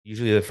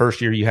Usually the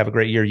first year you have a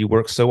great year, you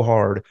work so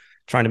hard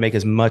trying to make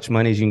as much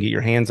money as you can get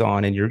your hands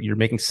on, and you're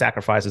making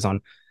sacrifices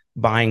on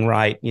buying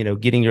right,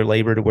 getting your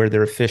labor to where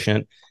they're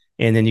efficient.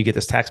 And then you get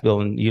this tax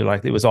bill and you're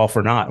like, it was all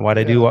for naught. Why'd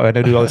I do all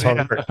this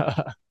hard work?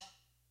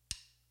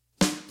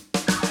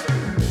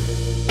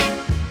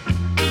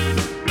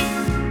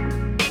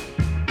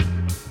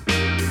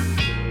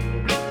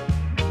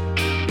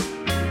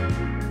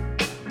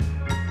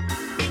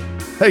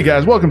 Hey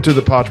guys, welcome to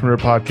the Podpreneur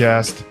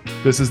Podcast.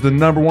 This is the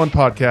number one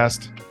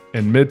podcast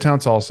in Midtown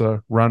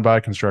Tulsa, run by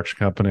a construction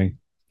company.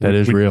 That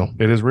is real.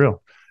 It is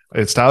real.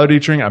 It's Tyler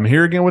Dietrich. I'm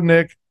here again with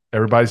Nick.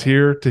 Everybody's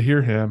here to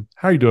hear him.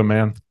 How are you doing,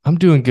 man? I'm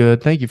doing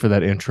good. Thank you for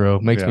that intro.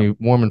 Makes me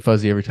warm and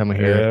fuzzy every time I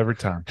hear it. Every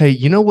time. Hey,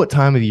 you know what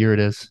time of the year it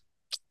is?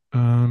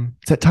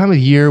 It's that time of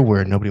the year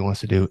where nobody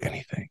wants to do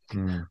anything.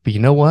 But you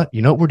know what?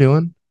 You know what we're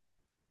doing?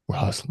 We're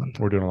hustling.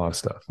 We're doing a lot of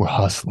stuff. We're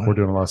hustling. We're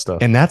doing a lot of stuff.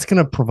 And that's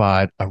going to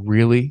provide a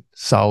really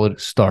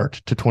solid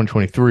start to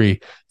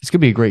 2023. It's going to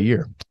be a great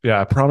year. Yeah,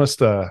 I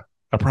promised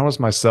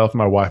myself and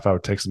my wife I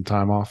would take some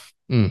time off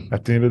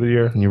at the end of the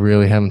year. And you're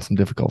really having some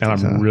difficulties.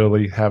 And I'm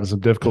really having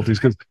some difficulties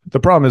because the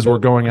problem is we're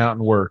going out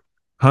and we're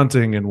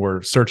hunting and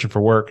we're searching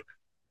for work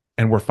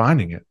and we're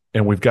finding it.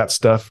 And we've got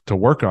stuff to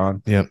work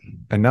on. Yep.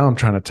 And now I'm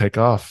trying to take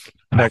off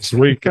next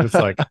week. And it's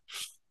like,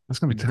 that's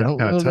going to be kind of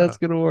tough. That's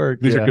going to work.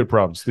 These are good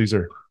problems.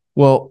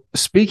 Well,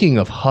 speaking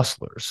of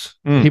hustlers,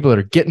 people that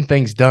are getting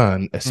things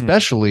done,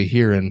 especially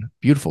here in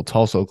beautiful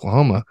Tulsa,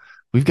 Oklahoma,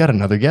 we've got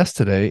another guest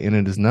today, and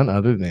it is none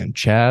other than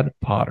Chad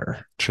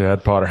Potter.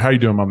 Chad Potter. How you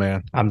doing, my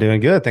man? I'm doing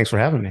good. Thanks for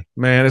having me.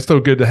 Man, it's so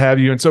good to have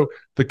you. And so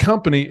the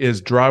company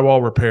is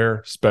Drywall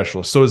Repair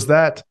Specialist. So is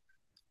that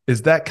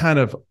kind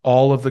of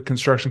all of the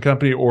construction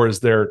company, or is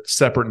there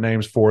separate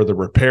names for the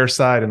repair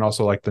side and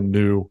also like the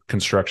new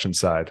construction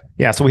side?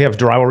 Yeah, so we have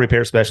Drywall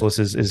Repair Specialists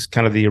is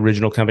kind of the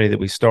original company that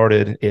we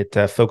started. It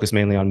focused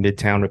mainly on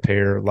midtown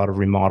repair, a lot of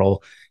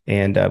remodel,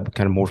 and kind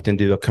of morphed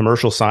into a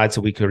commercial side.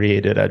 So we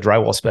created a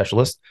drywall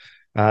specialist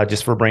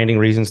just for branding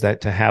reasons,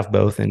 that to have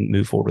both and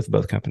move forward with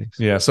both companies.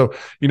 Yeah. So,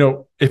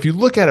 if you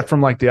look at it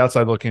from like the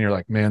outside looking, you're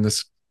like, man,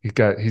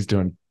 he's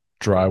doing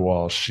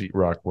drywall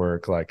sheetrock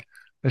work. Like,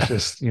 it's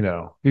just,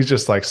 he's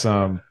just like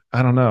some,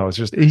 I don't know. It's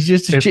just, he's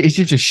just a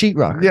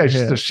sheetrocker. Yeah. He's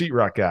just a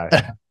sheetrock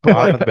guy.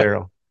 Bottom of the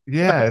barrel.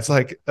 Yeah. It's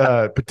like,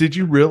 but did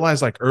you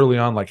realize like early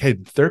on, like, hey,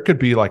 there could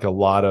be like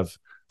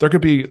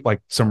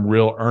some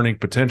real earning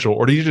potential,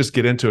 or do you just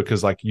get into it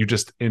because like you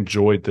just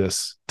enjoyed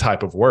this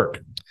type of work?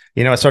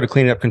 I started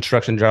cleaning up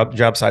construction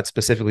job sites,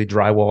 specifically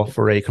drywall,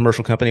 for a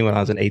commercial company when I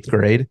was in 8th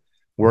grade.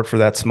 Worked for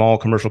that small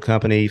commercial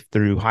company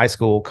through high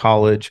school,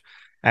 college.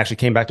 Actually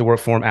came back to work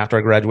for him after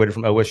I graduated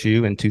from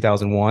OSU in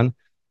 2001.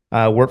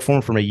 Worked for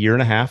him for a year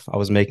and a half. I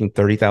was making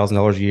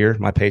 $30,000 a year.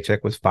 My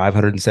paycheck was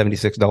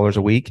 $576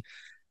 a week.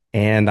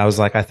 And I was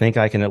like, I think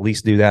I can at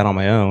least do that on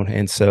my own.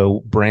 And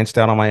so branched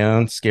out on my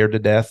own, scared to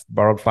death,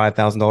 borrowed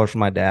 $5,000 from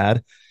my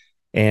dad,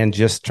 and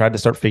just tried to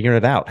start figuring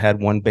it out.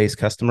 Had one base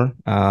customer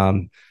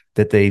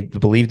that they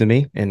believed in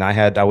me. And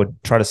I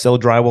would try to sell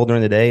drywall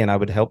during the day, and I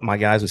would help my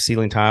guys with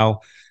ceiling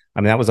tile.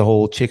 I mean, that was a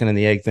whole chicken and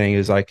the egg thing. It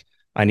was like,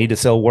 I need to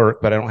sell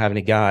work, but I don't have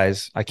any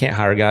guys. I can't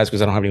hire guys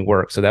because I don't have any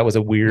work. So that was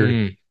a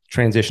weird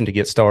transition to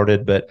get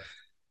started. But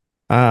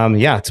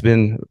it's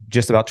been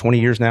just about 20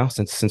 years now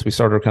since we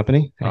started our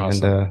company.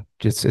 Awesome. And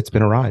it's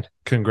been a ride.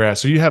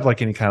 Congrats. So you have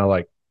like any kind of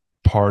like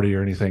party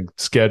or anything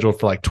scheduled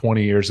for like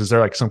 20 years? Is there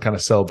like some kind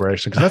of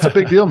celebration? Because that's a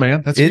big deal,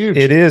 man. That's huge.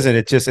 It is. And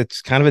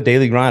it's kind of a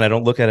daily grind. I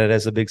don't look at it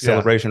as a big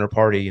celebration or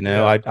party.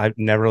 I've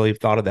never really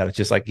thought of that. It's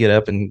just like get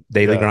up and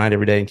daily grind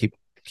every day and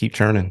keep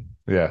churning.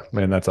 Yeah,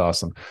 man, that's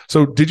awesome.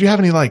 So did you have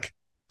any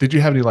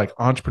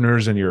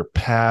entrepreneurs in your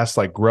past,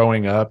 like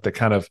growing up, that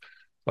kind of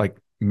like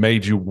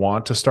made you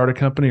want to start a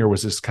company, or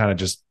was this kind of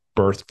just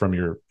birthed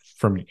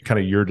from kind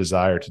of your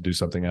desire to do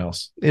something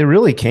else? It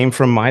really came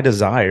from my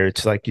desire.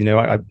 It's like,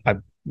 I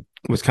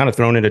was kind of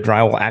thrown into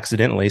drywall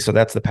accidentally. So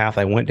that's the path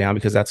I went down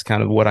because that's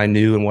kind of what I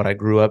knew and what I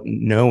grew up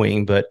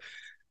knowing. But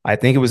I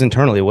think it was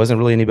internally. It wasn't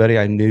really anybody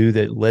I knew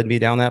that led me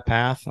down that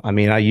path. I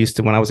mean,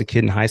 when I was a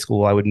kid in high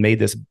school, I would made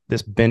this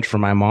bench for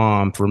my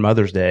mom for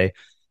Mother's Day,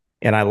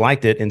 and I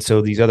liked it. And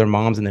so these other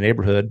moms in the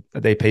neighborhood,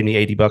 they paid me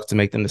 $80 to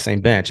make them the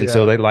same bench. And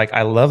so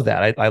I love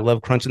that. I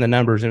love crunching the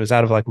numbers, and it was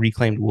out of like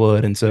reclaimed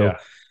wood. And so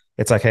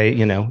it's like, hey,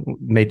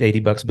 made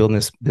 $80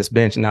 building this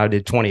bench, and now I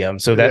did 20 of them.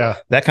 So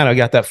that kind of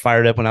got that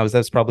fired up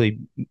that's probably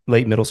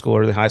late middle school,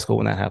 early high school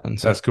when that happened.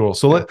 So that's cool.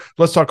 So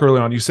let's talk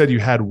early on. You said you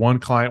had one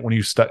client when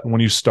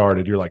you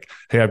started. You're like,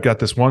 hey, I've got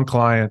this one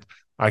client.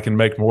 I can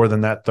make more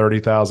than that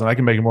 30,000. I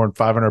can make more than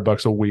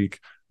 $500 a week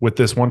with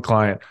this one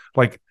client.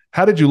 Like,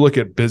 how did you look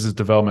at business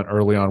development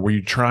early on? Were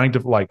you trying to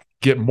like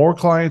get more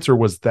clients, or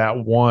was that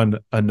one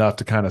enough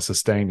to kind of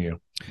sustain you?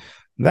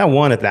 That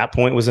one at that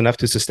point was enough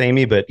to sustain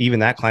me, but even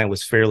that client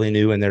was fairly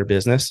new in their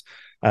business.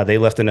 They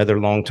left another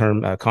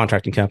long-term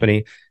contracting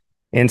company.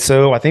 And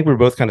so I think we were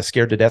both kind of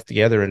scared to death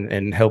together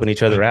and helping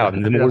each other out.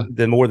 And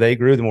the more they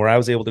grew, the more I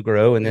was able to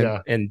grow. And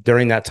then and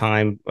during that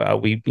time,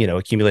 we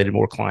accumulated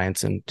more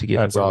clients and to get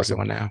that's where awesome.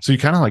 we're going now. So you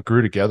kind of like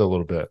grew together a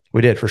little bit.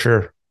 We did, for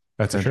sure.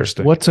 That's For sure.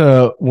 interesting. What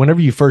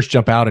whenever you first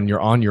jump out and you're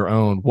on your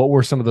own, what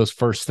were some of those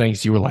first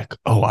things you were like,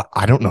 oh,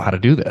 I don't know how to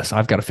do this.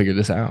 I've got to figure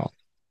this out.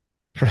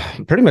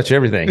 Pretty much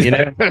everything,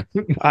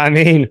 I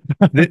mean,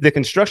 the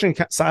construction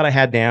side I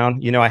had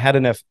down. I had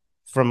enough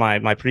from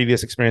my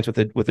previous experience with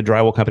the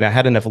drywall company. I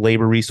had enough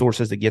labor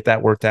resources to get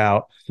that worked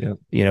out.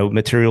 Yeah.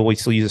 Material, we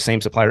still use the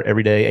same supplier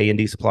every day.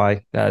 A&D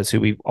Supply is who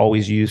we've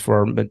always used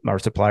for our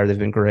supplier. They've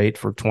been great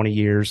for 20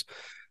 years.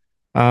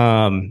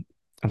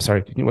 I'm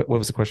sorry. What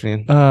was the question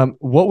again?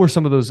 What were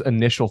some of those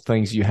initial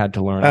things you had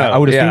to learn? I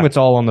would assume it's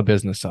all on the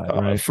business side,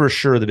 right? For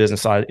sure, the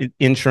business side,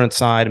 insurance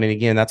side. I mean,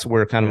 again, that's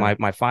where kind of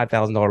my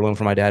 $5,000 loan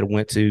from my dad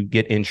went to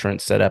get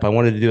insurance set up. I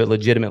wanted to do it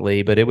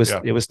legitimately, but it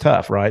was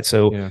tough, right?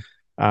 So,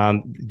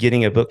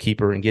 getting a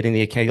bookkeeper and getting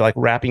the account, like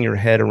wrapping your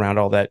head around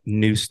all that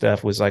new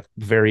stuff was like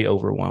very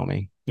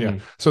overwhelming. Yeah.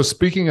 So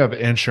speaking of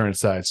insurance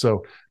side,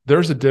 so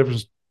there's a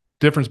difference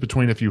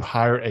between if you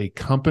hire a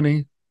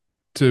company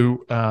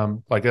to,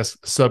 I guess,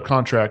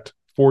 subcontract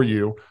for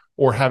you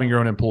or having your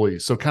own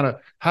employees. So kind of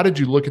how did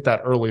you look at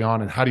that early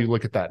on and how do you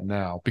look at that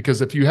now?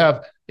 Because if you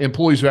have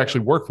employees who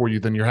actually work for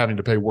you, then you're having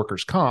to pay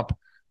workers' comp.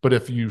 But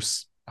if you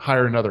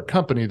hire another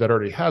company that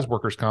already has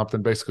workers' comp,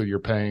 then basically you're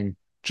paying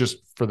just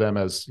for them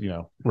as,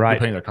 right. You're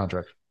paying their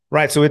contract.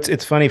 Right. So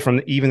it's funny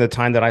from even the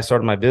time that I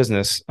started my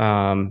business,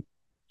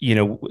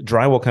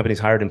 drywall companies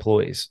hired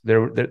employees. The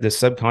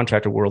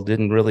subcontractor world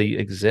didn't really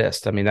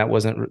exist. I mean, that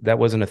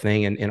wasn't a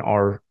thing in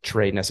our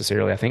trade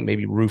necessarily. I think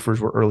maybe roofers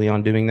were early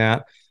on doing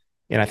that.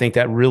 And I think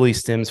that really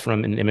stems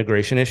from an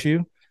immigration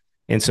issue.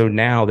 And so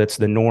now that's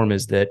the norm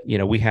is that,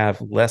 we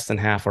have less than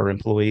half our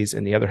employees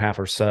and the other half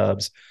are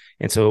subs.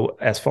 And so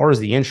as far as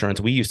the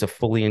insurance, we used to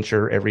fully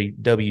insure every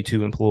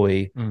W-2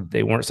 employee.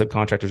 They weren't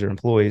subcontractors or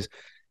employees.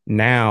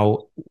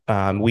 Now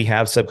we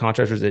have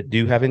subcontractors that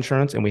do have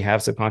insurance and we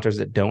have subcontractors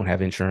that don't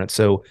have insurance.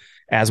 So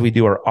as we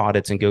do our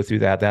audits and go through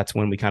that, that's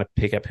when we kind of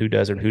pick up who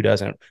does and who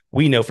doesn't.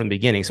 We know from the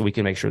beginning, so we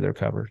can make sure they're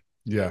covered.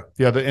 Yeah.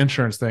 Yeah. The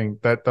insurance thing,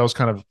 that was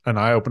kind of an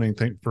eye-opening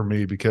thing for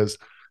me because,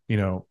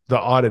 the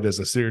audit is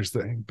a serious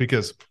thing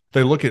because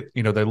they look at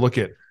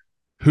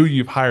who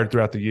you've hired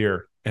throughout the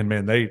year. And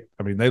man, they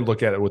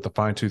look at it with a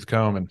fine tooth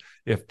comb. And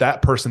if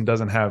that person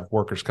doesn't have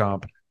workers'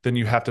 comp, then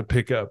you have to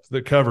pick up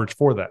the coverage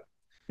for that.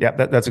 Yeah,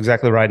 that's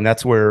exactly right. And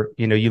that's where,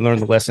 you learn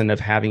the lesson of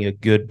having a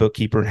good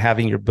bookkeeper and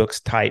having your books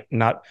tight,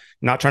 not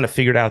trying to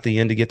figure it out at the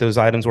end to get those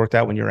items worked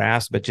out when you're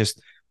asked, but just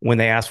when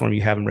they ask for them,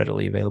 you have them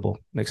readily available.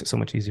 Makes it so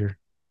much easier.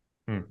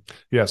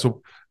 Yeah.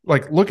 So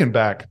like looking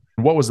back,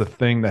 what was the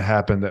thing that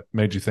happened that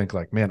made you think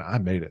like, man, I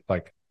made it.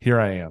 Like,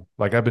 here I am.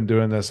 Like, I've been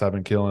doing this. I've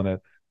been killing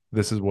it.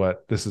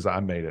 I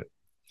made it.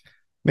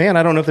 Man,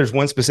 I don't know if there's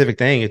one specific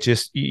thing. It's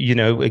just,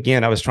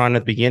 again, I was trying at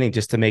the beginning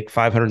just to make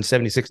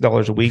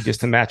 $576 a week just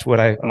to match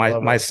what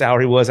my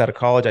salary was out of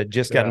college. I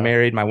just got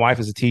married. My wife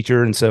is a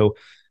teacher. And so,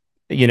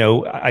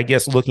 I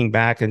guess looking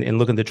back and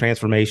looking at the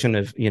transformation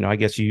of, I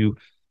guess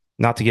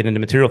not to get into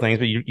material things,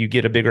 but you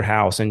get a bigger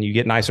house and you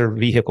get nicer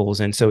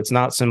vehicles. And so it's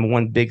not some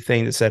one big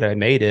thing that said I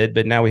made it,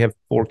 but now we have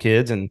 4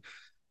 kids and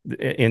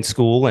in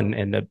school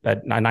and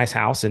a nice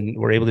house and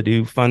we're able to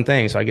do fun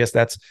things. So I guess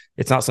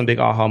it's not some big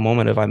aha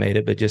moment of I made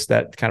it, but just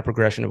that kind of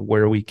progression of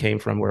where we came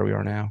from, where we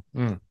are now.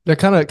 That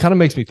kind of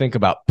makes me think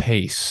about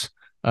pace.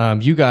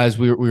 You guys,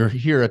 we were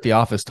here at the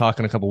office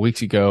talking a couple of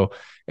weeks ago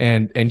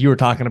and you were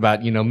talking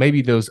about,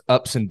 maybe those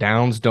ups and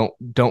downs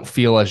don't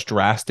feel as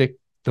drastic,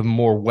 the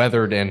more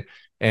weathered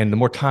and the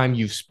more time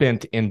you've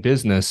spent in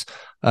business.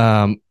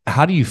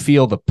 How do you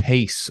feel the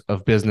pace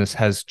of business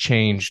has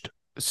changed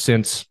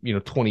since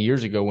 20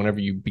 years ago, whenever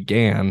you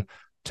began,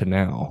 to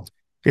now?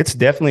 It's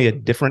definitely a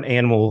different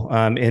animal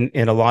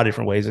in a lot of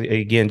different ways.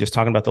 Again, just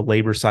talking about the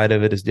labor side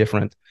of it is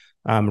different.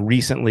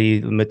 Recently,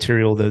 the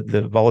material,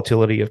 the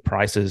volatility of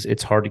prices,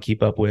 it's hard to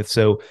keep up with.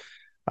 So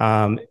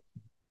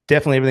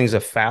definitely everything's a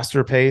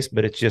faster pace,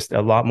 but it's just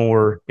a lot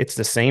more. It's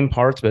the same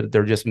parts, but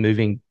they're just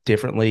moving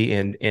differently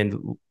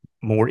and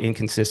more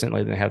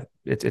inconsistently than have.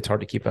 It's hard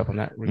to keep up on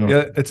that regard.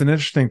 Yeah, it's an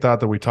interesting thought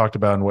that we talked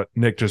about and what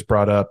Nick just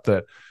brought up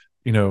that,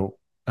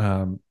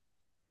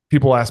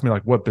 people ask me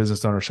like what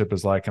business ownership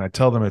is like. And I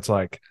tell them it's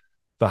like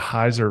the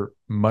highs are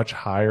much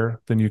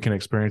higher than you can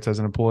experience as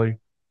an employee,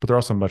 but they're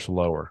also much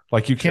lower.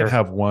 Like you can't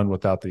have one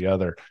without the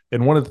other.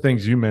 And one of the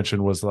things you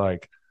mentioned was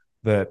like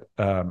that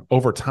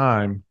over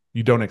time,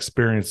 you don't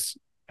experience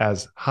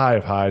as high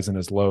of highs and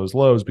as low as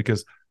lows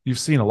because you've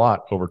seen a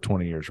lot over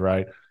 20 years.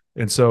 Right.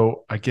 And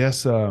so I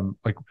guess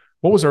like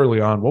what was early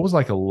on? What was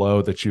like a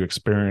low that you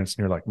experienced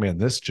and you're like, man,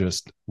 this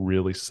just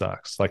really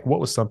sucks? Like what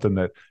was something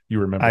that you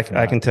remember?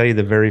 I can tell you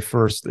the very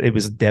first, it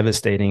was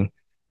devastating.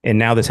 And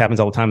now this happens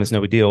all the time. It's no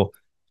big deal.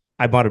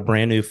 I bought a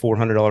brand new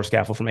 $400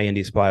 scaffold from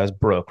A&D Supply. I was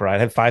broke, right? I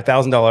had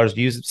 $5,000,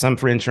 used some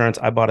for insurance.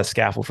 I bought a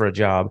scaffold for a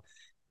job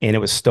and it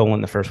was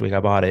stolen the first week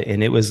I bought it.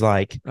 And it was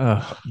like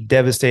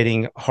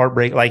devastating,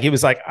 heartbreak. Like it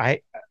was like,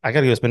 I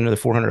got to go spend another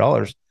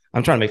 $400.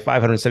 I'm trying to make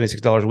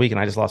 $576 a week and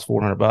I just lost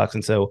 $400.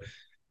 And so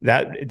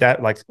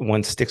that like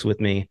one sticks with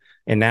me.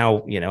 And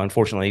now,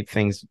 unfortunately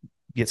things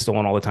get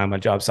stolen all the time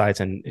on job sites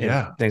and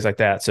things like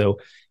that. So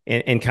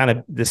and kind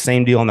of the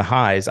same deal on the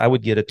highs. I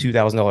would get a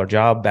 $2,000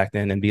 job back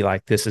then and be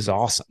like, this is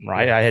awesome,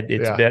 right?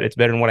 It's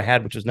better than what I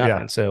had, which was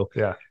nothing. So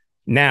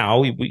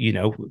now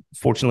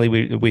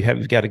fortunately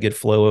we've got a good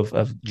flow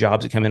of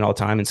jobs that come in all the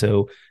time. And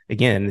so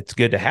again, it's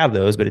good to have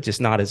those, but it's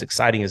just not as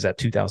exciting as that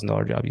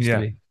 $2,000 job used to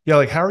be. Yeah.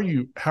 Like how are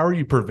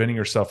you preventing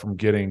yourself from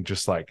getting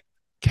just like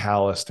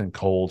calloused and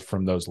cold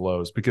from those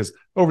lows? Because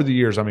over the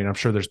years, I mean, I'm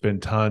sure there's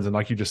been tons. And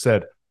like you just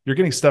said, you're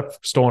getting stuff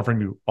stolen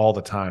from you all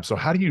the time. So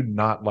how do you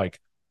not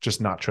just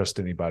not trust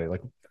anybody?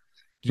 Like,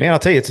 man, I'll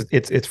tell you,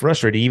 it's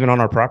frustrating. Even on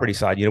our property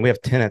side, we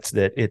have tenants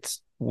that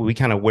we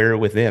kind of wear it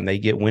with them. They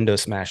get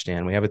windows smashed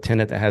in. We have a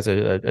tenant that has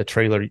a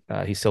trailer.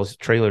 He sells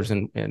trailers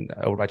in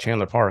over by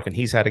Chandler Park, and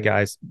he's had a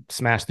guy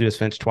smash through his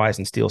fence twice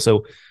and steal.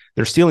 So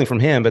they're stealing from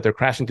him, but they're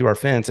crashing through our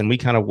fence, and we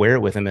kind of wear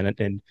it with him.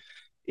 And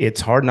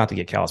it's hard not to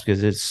get callous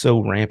because it's so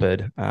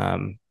rampant.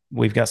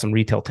 We've got some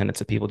retail tenants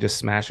that people just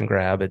smash and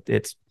grab.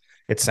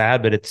 It's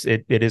sad, but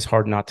it is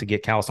hard not to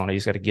get callous on it. You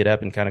just got to get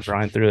up and kind of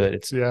grind through it.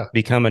 It's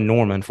become a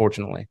norm,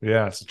 unfortunately.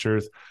 Yeah, it's the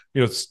truth.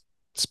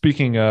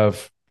 Speaking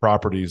of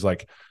properties,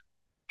 like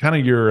kind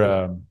of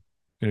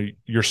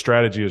your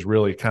strategy is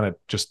really kind of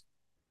just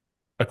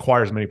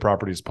acquire as many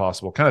properties as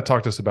possible. Kind of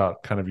talk to us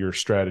about kind of your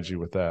strategy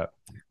with that.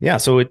 Yeah.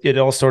 So it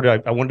all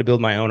started, I wanted to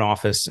build my own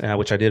office,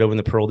 which I did over in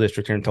the Pearl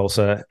District here in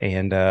Tulsa.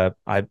 And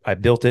I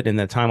built it. And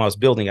the time I was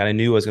building it, I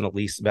knew I was going to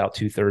lease about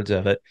 2/3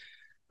 of it.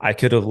 I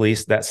could have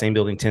leased that same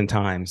building 10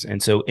 times.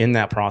 And so in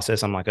that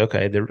process, I'm like,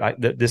 okay,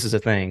 this is a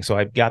thing. So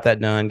I got that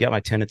done, got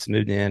my tenants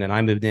moved in, and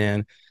I moved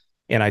in,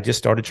 and I just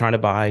started trying to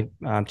buy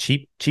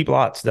cheap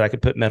lots that I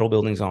could put metal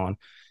buildings on.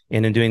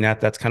 And in doing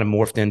that, that's kind of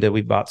morphed into,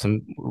 we've bought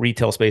some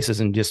retail spaces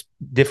and just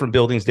different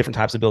buildings, different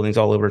types of buildings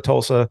all over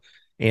Tulsa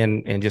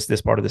and just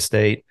this part of the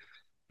state.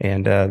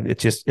 And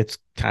it's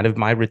kind of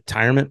my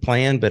retirement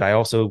plan, but I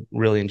also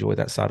really enjoy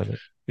that side of it.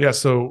 Yeah.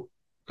 So,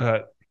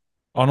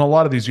 on a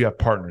lot of these, you have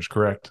partners,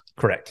 correct?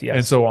 Correct. Yes.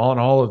 And so on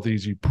all of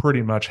these, you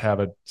pretty much have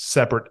a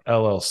separate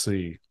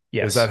LLC.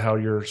 Yes. Is that how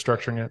you're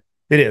structuring it?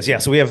 It is. Yeah.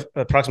 So we have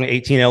approximately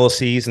 18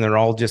 LLCs, and they're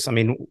all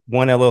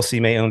one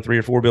LLC may own 3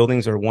 or 4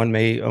 buildings, or one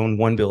may own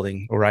 1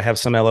 building, or I have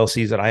some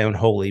LLCs that I own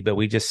wholly, but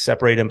we just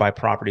separate them by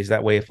properties.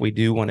 That way, if we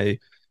do want to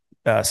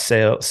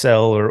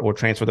sell or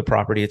transfer the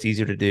property, it's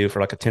easier to do for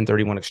like a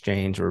 1031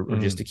 exchange or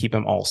just to keep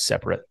them all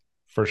separate.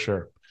 For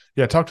sure.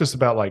 Yeah. Talk to us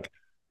about like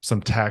some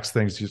tax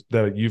things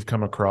that you've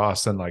come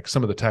across and like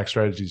some of the tax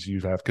strategies you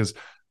have. Cause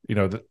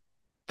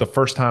the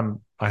first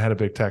time I had a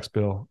big tax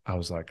bill, I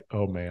was like,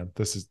 oh man,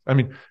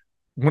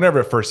 whenever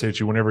it first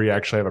hits you, whenever you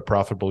actually have a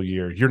profitable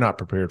year, you're not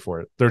prepared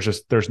for it.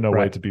 There's no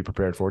way to be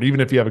prepared for it. Even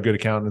if you have a good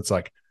accountant,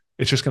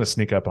 it's just going to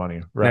sneak up on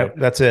you. Right. No,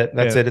 that's it.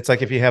 That's it. It's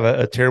like if you have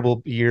a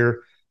terrible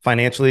year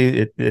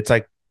financially, it's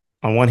like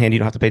on one hand, you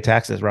don't have to pay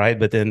taxes, right?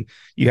 But then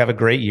you have a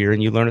great year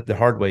and you learn it the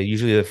hard way.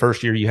 Usually the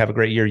first year you have a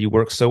great year, you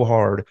work so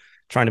hard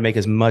trying to make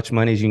as much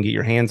money as you can get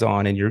your hands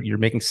on, and you're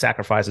making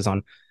sacrifices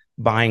on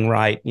buying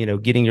right,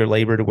 getting your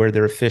labor to where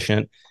they're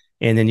efficient,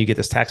 and then you get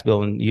this tax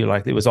bill and you're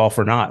like, it was all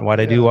for naught. Why'd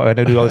I do all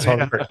this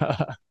hard work?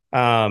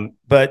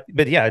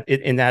 But yeah,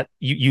 in that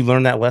you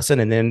learn that lesson,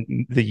 and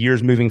then the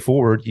years moving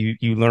forward,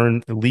 you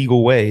learn the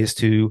legal ways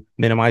to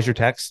minimize your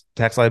tax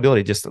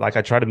liability. Just like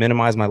I try to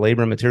minimize my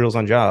labor and materials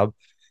on job,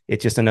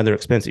 it's just another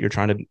expense that you're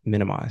trying to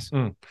minimize.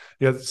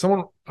 Yeah,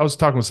 I was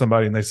talking with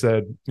somebody, and they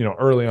said,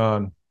 early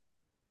on,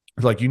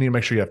 like you need to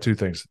make sure you have 2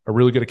 things: a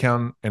really good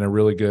accountant and a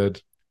really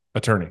good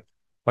attorney.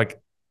 Like,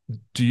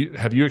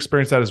 have you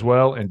experienced that as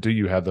well? And do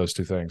you have those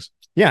 2 things?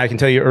 Yeah, I can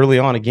tell you early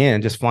on,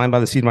 again, just flying by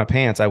the seat of my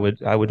pants, I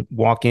would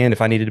walk in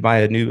if I needed to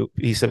buy a new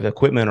piece of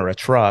equipment or a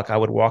truck. I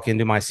would walk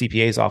into my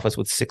CPA's office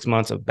with 6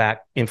 months of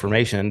back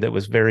information that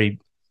was it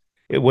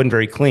wasn't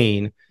very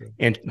clean,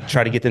 and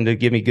try to get them to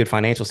give me good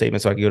financial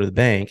statements so I could go to the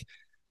bank.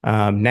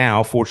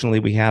 Now, fortunately,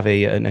 we have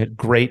a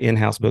great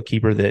in-house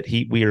bookkeeper that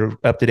we are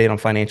up to date on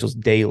financials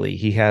daily.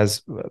 He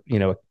has,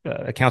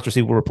 accounts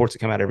receivable reports that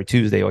come out every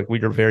Tuesday. Like,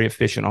 we are very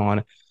efficient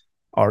on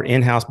our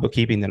in-house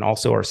bookkeeping, then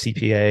also our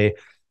CPA.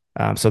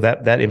 So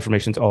that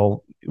information is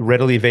all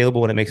readily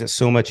available, and it makes it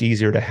so much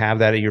easier to have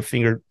that at your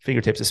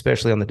fingertips,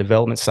 especially on the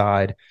development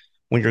side.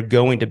 When you're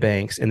going to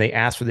banks and they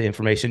ask for the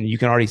information, you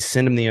can already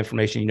send them the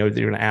information they're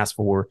going to ask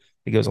for.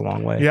 It goes a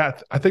long way. Yeah,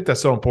 I think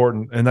that's so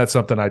important, and that's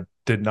something I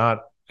did not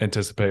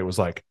anticipate. Was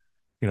like,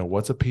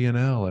 what's a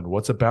P&L and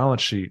what's a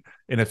balance sheet?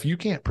 And if you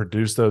can't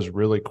produce those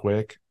really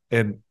quick,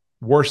 and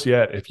worse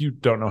yet, if you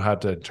don't know how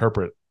to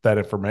interpret that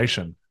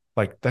information,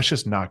 like that's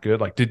just not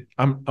good. Like,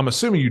 I'm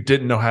assuming you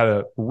didn't know how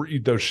to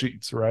read those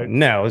sheets, right?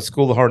 No, it's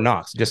school of hard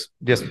knocks. Just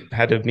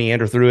had to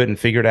meander through it and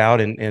figure it out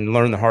and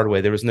learn the hard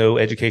way. There was no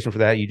education for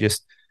that. You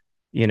just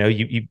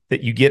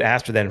you get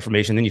asked for that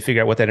information, then you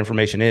figure out what that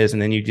information is,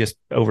 and then you just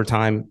over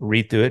time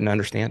read through it and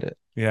understand it.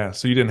 Yeah.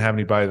 So you didn't have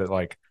anybody that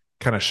like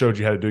kind of showed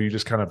you how to do. You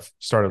just kind of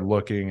started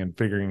looking and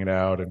figuring it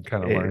out and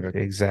kind of learning it.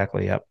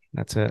 Exactly. Yep.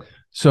 That's it.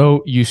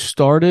 So you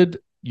started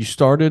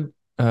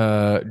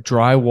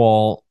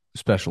drywall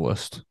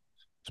specialist.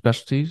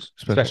 Specialties?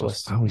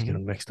 Specialists. I always get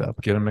them mixed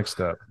up. Get them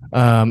mixed up.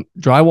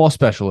 Drywall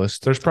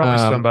specialist. There's probably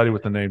somebody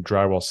with the name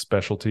Drywall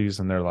Specialties,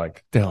 and they're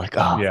like, oh,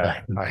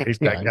 yeah, I hate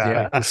that guy.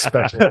 Yeah. The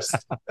specialist.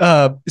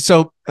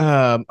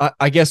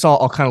 I guess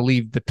I'll kind of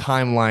leave the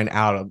timeline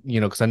out of,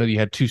 because I know you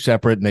had two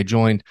separate and they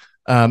joined.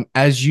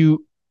 As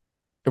you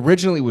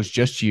originally was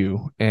just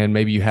you, and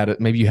maybe you had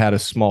a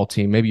small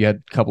team, maybe you had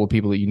a couple of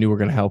people that you knew were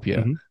going to help you.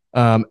 Mm-hmm.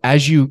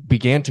 As you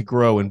began to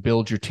grow and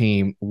build your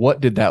team,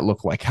 what did that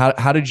look like?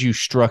 How did you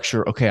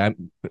structure? Okay, I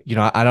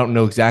don't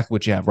know exactly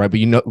what you have, right?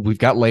 But we've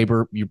got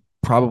labor. You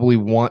probably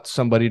want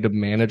somebody to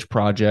manage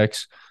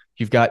projects.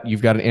 You've got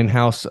an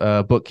in-house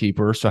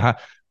bookkeeper. So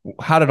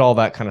how did all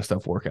that kind of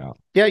stuff work out?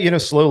 Yeah,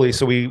 slowly.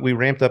 So we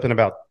ramped up in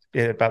about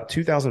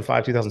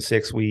 2005,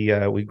 2006. We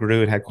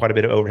grew and had quite a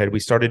bit of overhead. We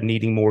started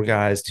needing more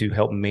guys to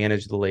help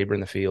manage the labor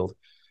in the field.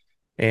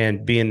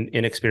 And being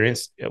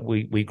inexperienced,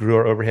 we grew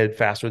our overhead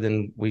faster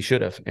than we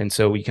should have. And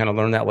so we kind of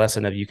learned that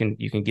lesson of you can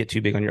get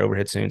too big on your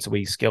overhead soon. So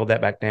we scaled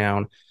that back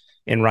down.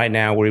 And right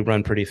now we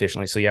run pretty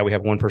efficiently. So yeah, we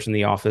have one person in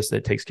the office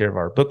that takes care of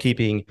our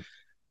bookkeeping,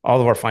 all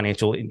of our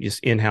financial,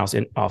 just in-house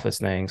office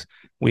things.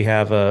 We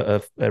have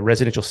a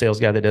residential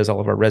sales guy that does all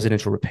of our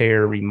residential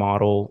repair,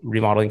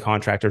 remodeling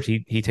contractors.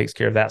 He takes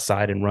care of that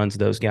side and runs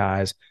those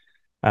guys.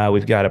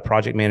 We've got a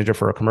project manager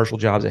for our commercial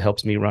jobs that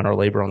helps me run our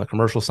labor on the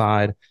commercial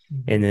side.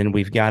 And then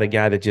we've got a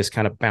guy that just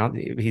kind of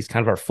he's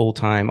kind of our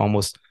full-time,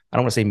 almost, I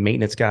don't want to say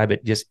maintenance guy,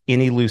 but just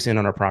any loose end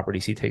on our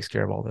properties, he takes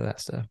care of all of that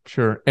stuff.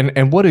 Sure.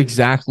 And what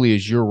exactly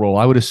is your role?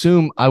 I would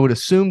assume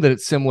that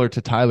it's similar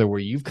to Tyler, where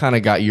you've kind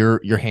of got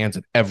your hands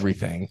in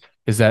everything.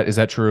 Is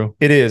that true?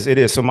 It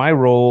is. So my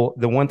role,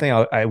 the one thing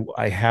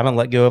I haven't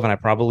let go of, and I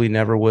probably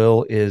never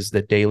will, is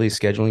the daily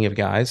scheduling of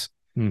guys.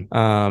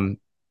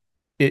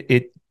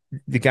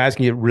 The guys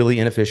can get really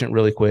inefficient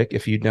really quick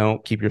if you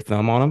don't keep your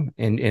thumb on them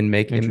and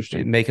make them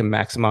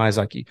maximize.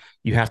 Like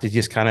you have to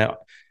just kind of,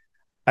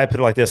 I put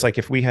it like this: like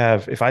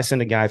if I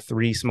send a guy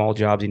 3 small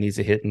jobs he needs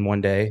to hit in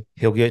one day,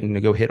 he'll get and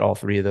go hit all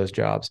 3 of those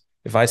jobs.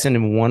 If I send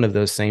him one of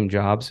those same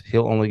jobs,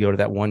 he'll only go to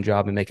that one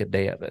job and make a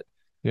day of it.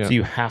 Yeah. So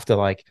you have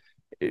to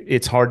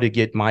it's hard to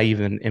get my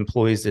even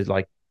employees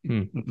to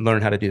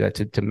learn how to do that,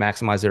 to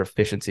maximize their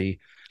efficiency,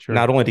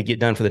 not only to get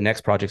done for the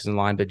next projects in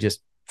line, but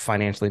just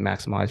financially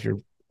maximize your.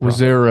 Was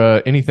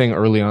there anything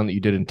early on that you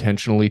did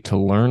intentionally to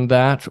learn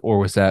that, or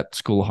was that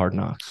School of Hard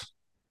Knocks?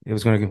 We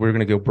were going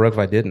to go broke if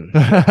I didn't.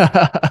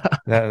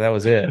 that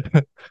was it.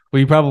 Well,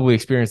 you probably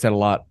experienced that a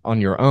lot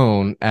on your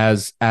own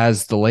as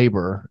the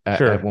labor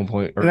at one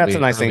point. And that's a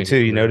nice thing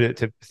too,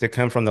 to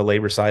come from the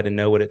labor side and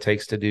know what it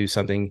takes to do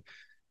something.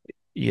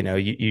 You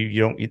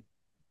don't.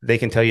 They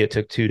can tell you it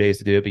took 2 days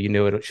to do it,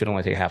 but it should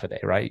only take half a day,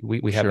 right?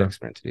 We have the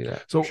experience to do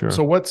that.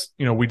 So what's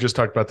we just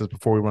talked about this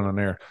before we went on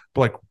air,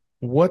 but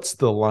what's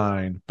the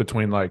line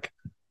between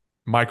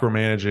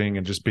micromanaging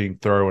and just being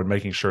thorough and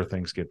making sure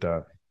things get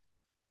done?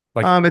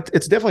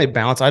 It's definitely a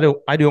balance. I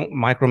don't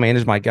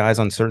micromanage my guys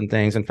on certain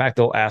things. In fact,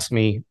 they'll ask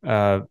me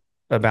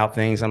about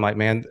things. I'm like,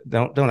 man,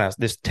 don't ask.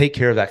 Just take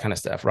care of that kind of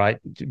stuff, right?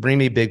 Bring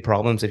me big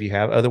problems if you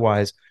have.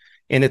 Otherwise,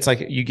 and it's like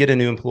you get a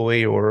new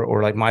employee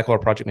or like Michael, our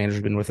project manager,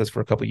 has been with us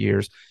for a couple of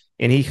years,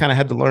 and he kind of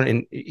had to learn,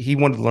 and he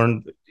wanted to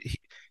learn.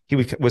 He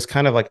was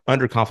kind of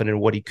underconfident in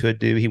what he could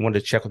do. He wanted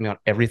to check with me on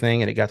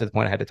everything. And it got to the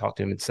point I had to talk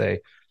to him and say,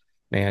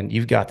 man,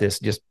 you've got this.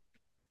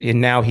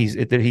 And now he's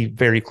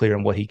very clear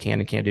on what he can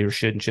and can't do or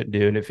should and shouldn't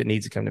do. And if it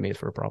needs to come to me, it's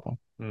for a problem.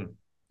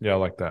 Yeah, I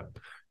like that.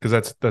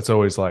 Because that's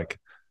always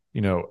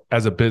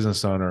as a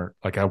business owner,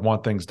 I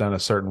want things done a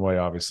certain way,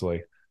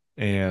 obviously.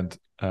 And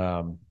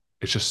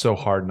it's just so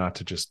hard not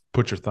to just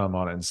put your thumb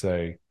on it and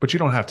say, but you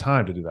don't have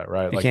time to do that,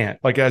 right? You can't.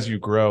 As you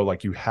grow,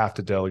 you have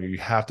to delegate, you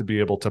have to be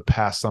able to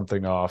pass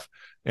something off.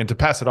 And to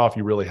pass it off,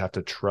 you really have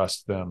to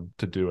trust them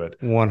to do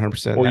it.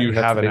 100%. Or you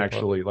haven't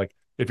actually,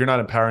 if you're not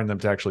empowering them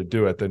to actually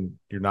do it, then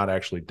you're not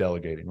actually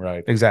delegating,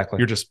 right? Exactly.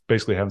 You're just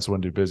basically having someone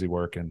do busy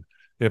work. And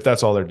if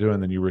that's all they're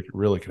doing, then you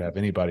really could have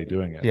anybody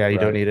doing it. Yeah, you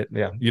don't need it.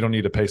 Yeah. You don't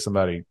need to pay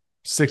somebody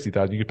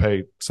 $60,000. You could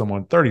pay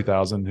someone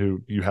 $30,000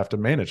 who you have to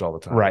manage all the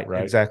time. Right.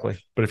 Exactly.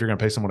 But if you're going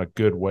to pay someone a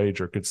good wage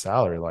or a good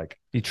salary,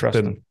 you trust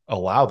them,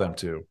 allow them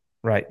to.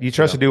 Right. You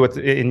trust to do what's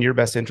in your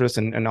best interest.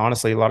 And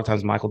honestly, a lot of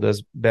times Michael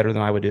does better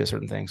than I would do at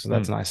certain things. So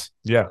that's nice.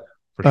 Yeah.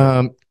 For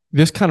sure.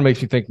 This kind of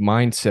makes me think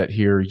mindset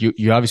here.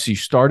 You obviously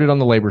started on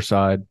the labor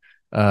side,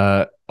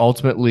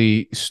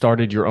 ultimately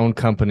started your own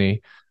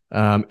company.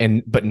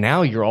 But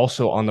now you're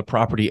also on the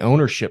property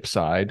ownership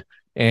side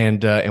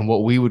and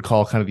what we would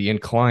call kind of the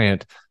end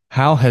client.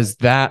 How has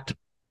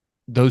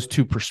those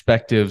two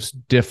perspectives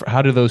differ?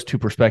 How do those two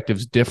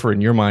perspectives differ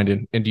in your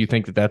mind? And do you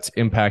think that that's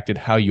impacted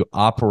how you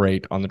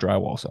operate on the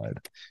drywall side?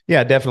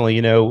 Yeah, definitely.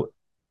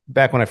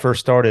 Back when I first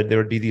started, there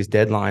would be these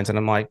deadlines and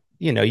I'm like,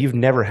 you've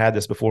never had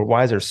this before.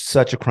 Why is there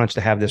such a crunch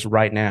to have this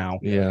right now?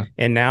 Yeah.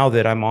 And now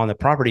that I'm on the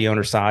property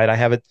owner side, I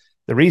have it.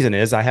 The reason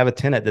is I have a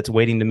tenant that's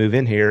waiting to move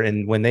in here.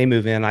 And when they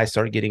move in, I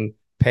start getting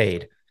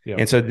paid. Yeah.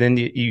 And so then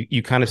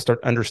you kind of start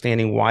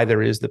understanding why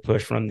there is the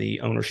push from the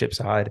ownership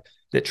side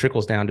that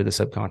trickles down to the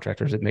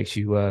subcontractors. It makes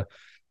you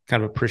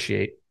kind of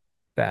appreciate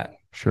that.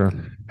 Sure.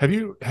 Have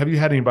you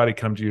had anybody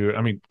come to you?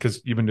 I mean,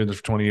 because you've been doing this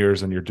for 20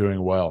 years and you're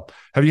doing well.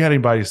 Have you had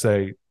anybody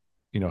say,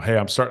 hey,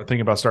 I'm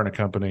thinking about starting a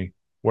company.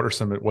 What's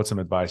some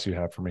advice you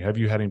have for me? Have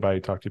you had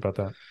anybody talk to you about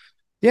that?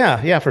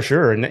 Yeah, for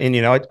sure. And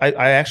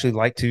I actually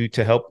like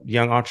to help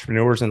young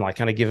entrepreneurs and like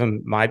kind of give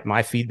them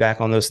my feedback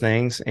on those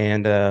things.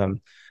 And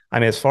I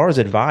mean, as far as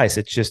advice,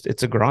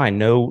 it's a grind.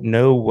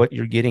 Know what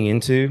you're getting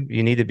into.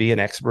 You need to be an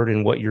expert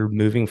in what you're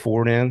moving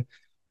forward in.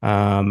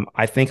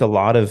 I think a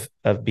lot of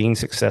being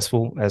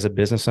successful as a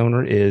business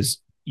owner is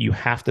you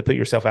have to put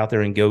yourself out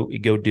there and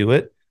go do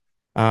it.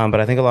 But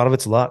I think a lot of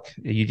it's luck.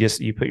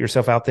 You put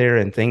yourself out there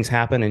and things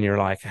happen and you're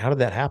like, how did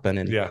that happen?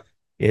 And Yeah.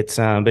 it's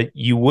but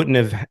you wouldn't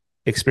have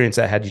experienced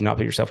that had you not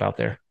put yourself out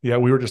there. Yeah.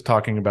 We were just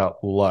talking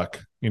about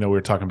luck. We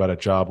were talking about a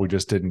job we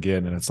just didn't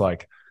get. And it's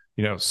like,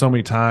 so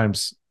many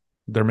times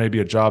there may be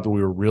a job that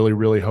we were really,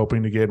 really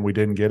hoping to get and we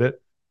didn't get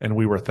it. And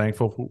we were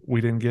thankful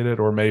we didn't get it.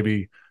 Or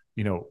maybe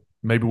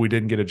we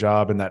didn't get a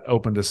job and that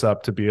opened us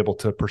up to be able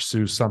to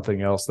pursue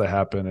something else that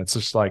happened. It's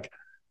just like,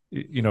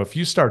 if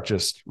you start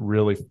just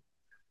really,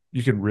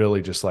 you can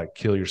really just like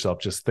kill yourself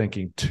just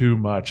thinking too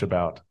much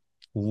about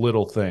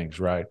little things,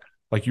 right?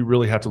 Like you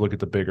really have to look at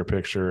the bigger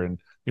picture. And,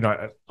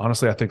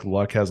 honestly, I think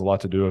luck has a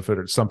lot to do with it.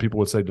 Or some people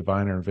would say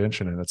divine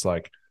intervention. And it's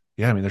like,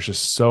 yeah, I mean, there's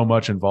just so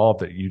much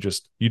involved that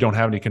you don't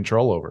have any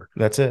control over.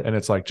 That's it. And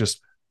it's like,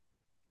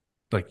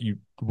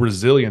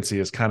 resiliency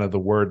is kind of the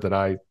word that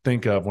I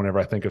think of whenever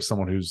I think of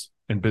someone who's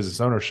in business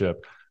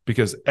ownership,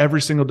 because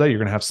every single day you're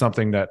going to have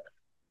something that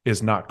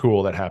is not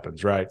cool that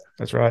happens. Right.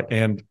 That's right.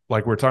 And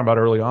like we were talking about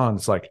early on,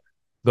 it's like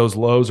those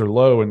lows are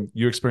low and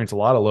you experience a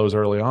lot of lows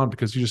early on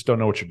because you just don't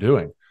know what you're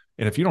doing.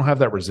 And if you don't have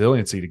that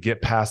resiliency to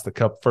get past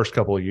the first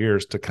couple of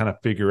years to kind of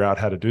figure out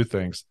how to do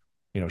things,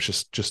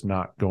 it's just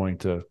not going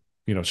to,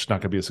 it's just not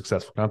going to be a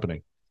successful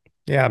company.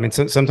 Yeah. I mean,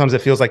 sometimes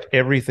it feels like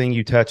everything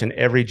you touch and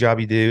every job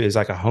you do is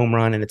like a home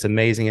run and it's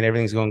amazing and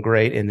everything's going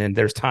great. And then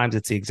there's times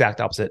it's the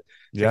exact opposite.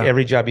 Yeah. Like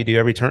every job you do,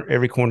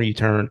 every corner you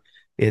turn,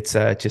 it's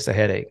just a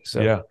headache.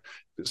 So yeah.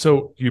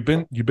 So you've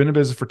been in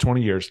business for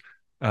 20 years.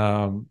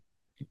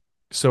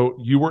 So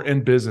you were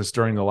in business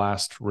during the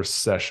last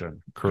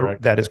recession,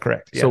 correct? That is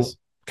correct. Yes. So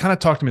kind of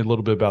talk to me a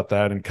little bit about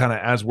that, and kind of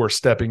as we're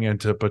stepping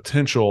into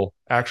potential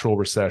actual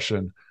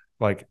recession,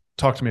 like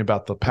talk to me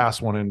about the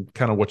past one and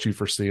kind of what you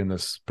foresee in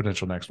this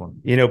potential next one.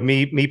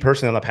 Me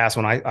personally, on the past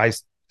one, I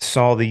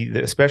saw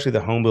especially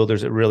the home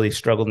builders that really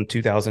struggled in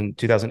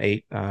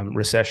 2008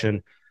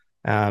 recession,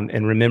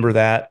 and remember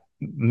that.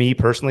 Me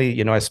personally,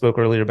 I spoke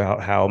earlier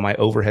about how my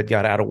overhead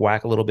got out of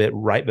whack a little bit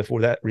right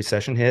before that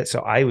recession hit.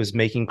 So I was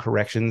making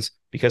corrections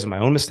because of my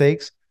own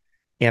mistakes,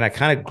 and I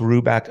kind of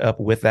grew back up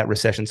with that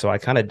recession. So I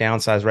kind of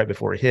downsized right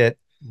before it hit.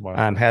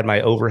 Wow. Had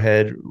my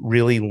overhead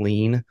really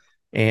lean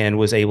and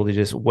was able to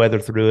just weather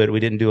through it.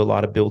 We didn't do a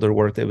lot of builder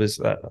work that was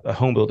a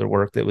home builder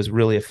work that was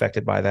really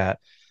affected by that.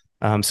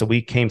 So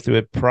we came through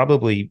it.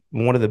 Probably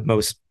one of the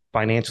most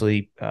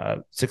financially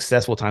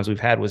successful times we've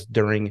had was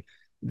during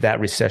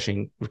that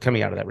recession,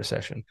 coming out of that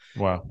recession.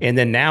 Wow. And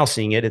then now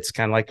seeing it, it's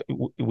kind of like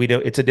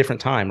it's a different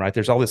time, right?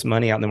 There's all this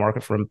money out in the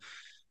market from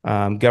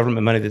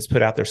government money that's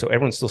put out there. So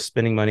everyone's still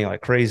spending money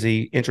like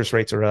crazy. Interest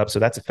rates are up. So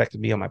that's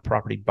affected me on my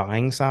property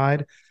buying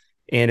side.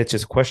 And it's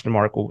just a question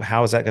mark. Well,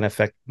 how is that going to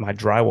affect my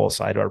drywall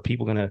side? Are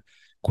people going to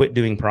quit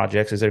doing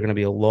projects? Is there going to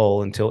be a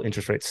lull until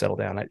interest rates settle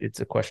down? It's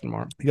a question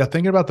mark. Yeah.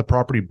 Thinking about the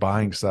property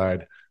buying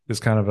side is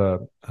kind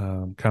of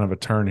a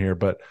turn here,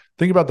 but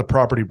think about the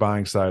property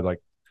buying side. Like,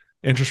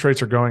 interest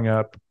rates are going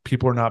up.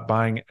 People are not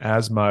buying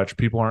as much.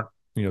 People aren't,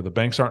 the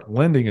banks aren't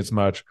lending as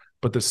much,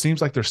 but it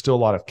seems like there's still a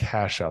lot of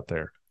cash out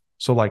there.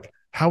 So like,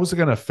 how is it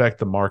going to affect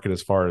the market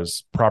as far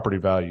as property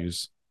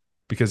values?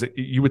 Because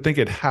you would think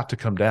it'd have to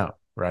come down,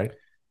 right?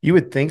 You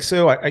would think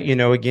so.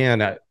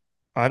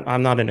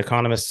 I'm not an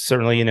economist,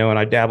 certainly, and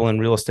I dabble in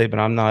real estate, but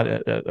I'm not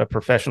a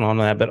professional on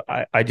that. But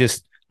I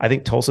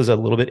think Tulsa's a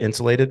little bit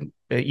insulated,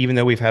 even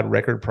though we've had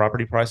record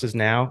property prices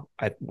now.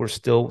 We're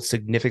still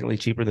significantly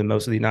cheaper than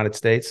most of the United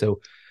States.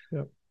 So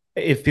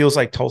it feels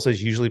like Tulsa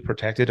is usually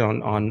protected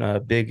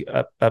on big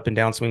up and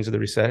down swings of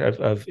the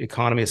of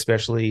economy,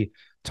 especially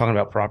talking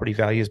about property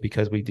values,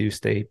 because we do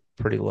stay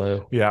pretty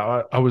low.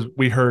 Yeah,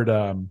 we heard,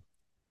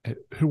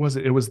 who was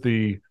it?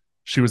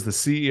 She was the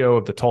CEO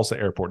of the Tulsa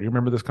airport. Do you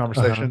remember this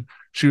conversation? Uh-huh.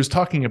 She was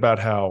talking about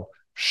how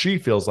she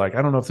feels like,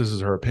 I don't know if this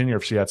is her opinion or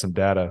if she had some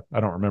data.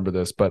 I don't remember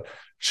this, but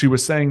she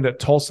was saying that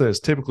Tulsa is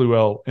typically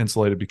well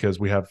insulated because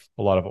we have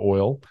a lot of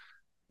oil,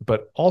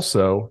 but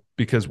also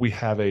because we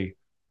have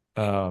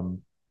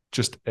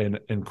just an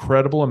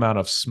incredible amount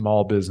of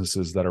small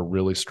businesses that are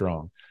really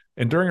strong.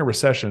 And during a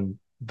recession,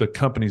 the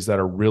companies that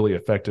are really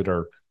affected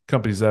are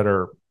companies that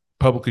are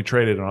publicly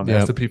traded on the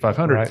S&P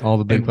 500. Right. All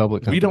the big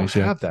public companies. We don't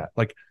have that.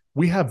 Like,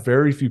 we have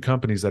very few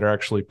companies that are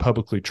actually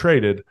publicly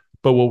traded,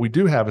 but what we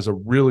do have is a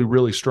really,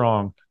 really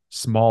strong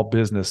small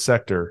business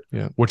sector,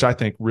 which I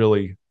think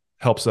really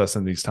helps us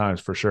in these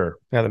times for sure.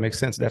 Yeah, that makes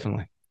sense.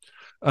 Definitely.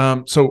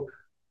 So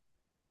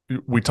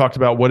we talked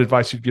about what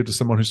advice you'd give to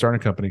someone who's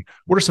starting a company.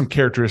 What are some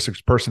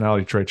characteristics,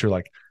 personality traits you're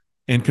like,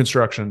 in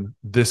construction,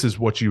 this is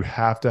what you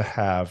have to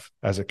have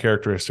as a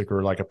characteristic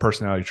or like a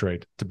personality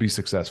trait to be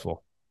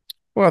successful?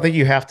 Well, I think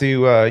you have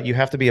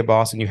to be a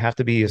boss, and you have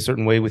to be a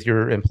certain way with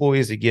your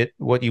employees to get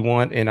what you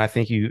want. And I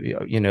think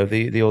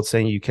the old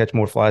saying, you catch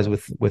more flies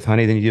with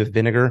honey than you do with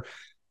vinegar.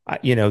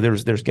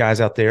 There's guys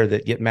out there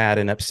that get mad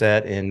and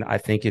upset, and I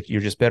think if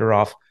you're just better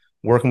off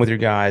working with your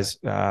guys,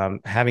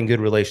 having good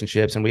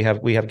relationships. And we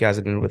have guys that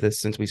have been with us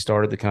since we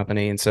started the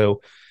company, and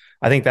so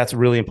I think that's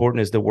really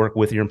important, is to work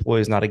with your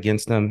employees, not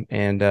against them.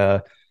 And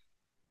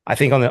I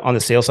think on the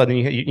sales side, then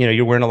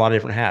you're wearing a lot of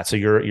different hats. So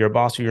you're a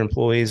boss to your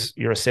employees,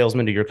 you're a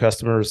salesman to your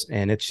customers,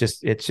 and it's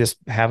just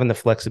having the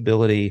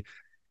flexibility.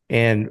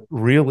 And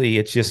really,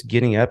 it's just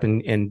getting up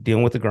and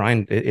dealing with the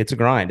grind. It's a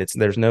grind.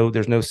 There's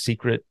no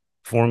secret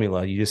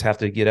formula. You just have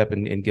to get up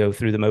and go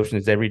through the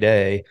motions every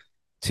day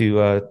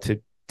to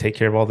take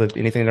care of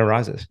anything that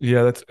arises.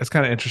 Yeah, that's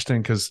kind of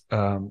interesting because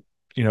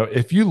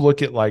if you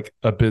look at like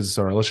a business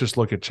owner, let's just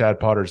look at Chad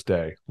Potter's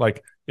day.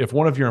 Like if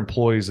one of your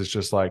employees is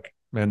just like,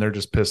 man, they're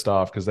just pissed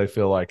off because they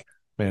feel like,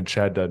 man,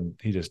 Chad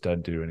just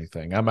doesn't do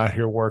anything. I'm out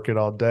here working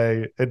all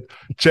day. And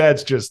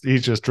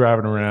he's just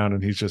driving around,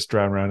 and he's just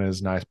driving around in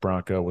his nice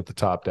Bronco with the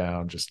top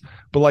down.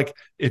 But like,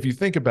 if you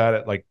think about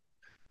it, like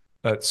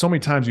so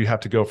many times you have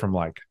to go from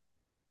like,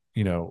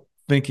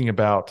 thinking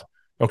about,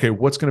 okay,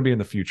 what's going to be in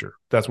the future?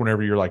 That's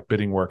whenever you're like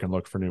bidding work and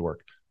look for new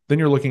work. Then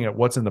you're looking at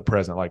what's in the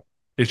present, like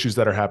issues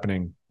that are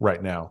happening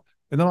right now.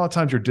 And then a lot of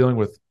times you're dealing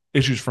with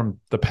issues from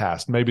the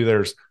past. Maybe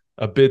there's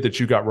a bid that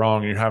you got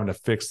wrong and you're having to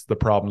fix the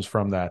problems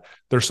from that.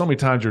 There's so many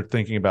times you're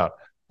thinking about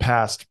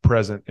past,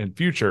 present, and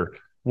future,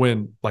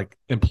 when like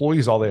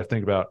employees, all they have to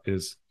think about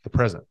is the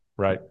present,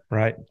 right?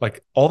 Right.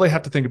 Like all they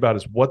have to think about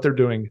is what they're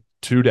doing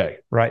today.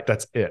 Right.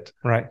 That's it.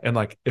 Right. And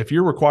like, if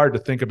you're required to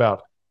think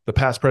about the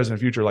past, present,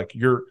 and future,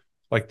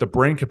 like the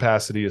brain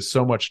capacity is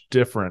so much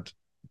different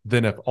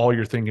than if all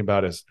you're thinking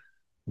about is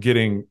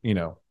getting,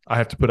 I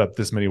have to put up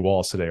this many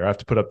walls today, or I have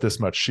to put up this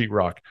much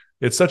sheetrock.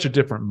 It's such a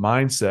different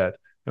mindset.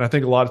 And I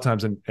think a lot of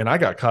times, and I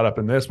got caught up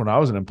in this when I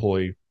was an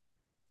employee,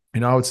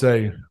 I would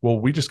say, well,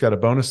 we just got a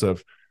bonus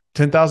of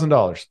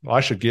 $10,000. Well, I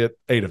should get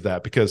 8 of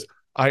that because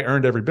I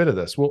earned every bit of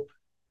this. Well,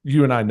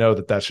 you and I know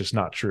that that's just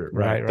not true,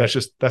 right?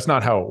 That's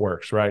not how it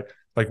works, right?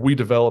 Like we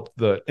developed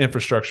the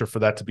infrastructure for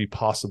that to be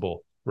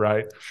possible,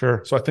 right?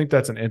 Sure. So I think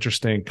that's an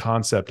interesting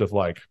concept of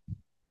like,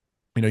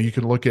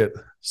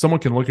 someone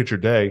can look at your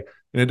day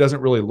and it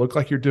doesn't really look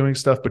like you're doing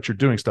stuff, but you're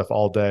doing stuff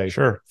all day,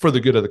 sure, for the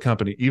good of the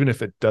company, even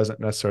if it doesn't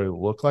necessarily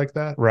look like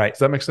that. Right. Does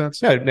that make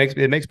sense? Yeah,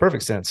 it makes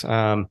perfect sense.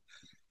 I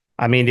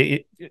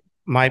mean,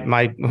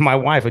 my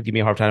wife would give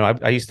me a hard time.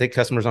 I used to take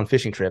customers on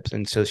fishing trips,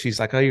 and so she's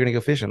like, "Oh, you're going to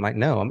go fishing?" I'm like,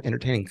 "No, I'm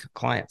entertaining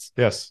clients.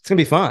 Yes, it's going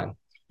to be fun,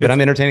 but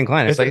I'm entertaining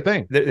clients. It's like a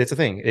thing. It's a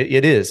thing.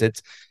 It is.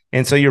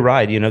 And so you're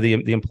right.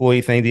 The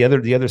employee thing. The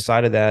other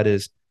side of that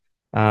is,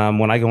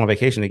 when I go on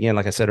vacation, again,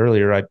 like I said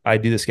earlier, I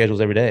do the schedules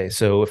every day.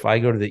 So if I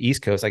go to the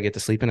East Coast, I get to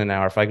sleep in an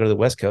hour. If I go to the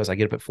West Coast, I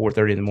get up at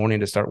 4:30 in the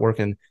morning to start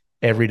working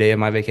every day of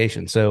my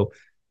vacation. So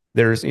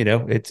there's,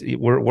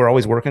 we're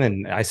always working,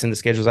 and I send the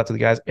schedules out to the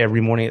guys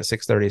every morning at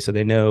 6:30, so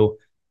they know,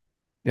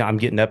 I'm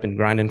getting up and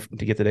grinding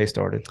to get the day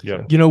started.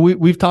 Yeah. So.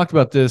 We've talked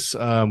about this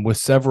with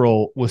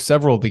several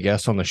of the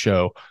guests on the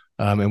show.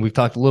 And we've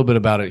talked a little bit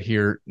about it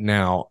here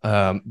now.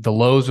 The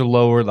lows are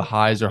lower, the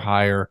highs are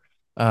higher.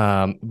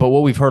 But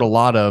what we've heard a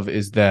lot of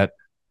is that,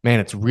 man,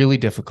 it's really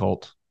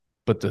difficult,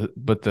 but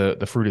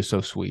the fruit is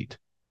so sweet.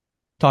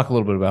 Talk a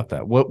little bit about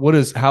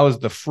that. How has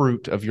the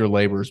fruit of your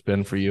labors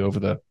been for you over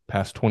the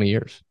past 20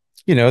 years?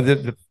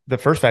 The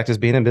first fact is,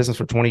 being in business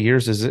for 20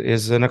 years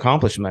is an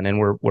accomplishment, and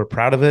we're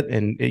proud of it.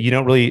 And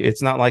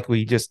it's not like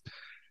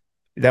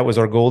that was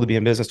our goal to be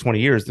in business 20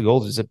 years. The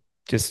goal is to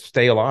just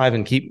stay alive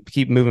and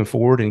keep moving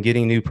forward and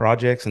getting new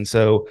projects. And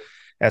so,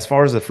 as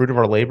far as the fruit of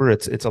our labor,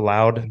 it's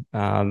allowed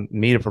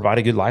me to provide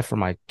a good life for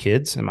my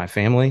kids and my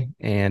family.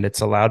 And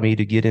it's allowed me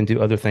to get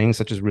into other things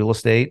such as real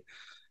estate,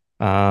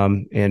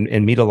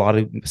 and meet a lot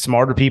of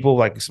smart people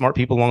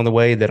along the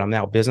way that I'm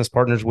now business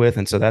partners with.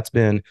 And so that's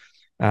been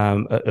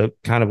a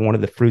kind of one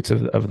of the fruits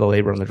of the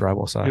labor on the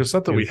drywall side.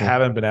 Something we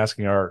haven't been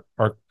asking our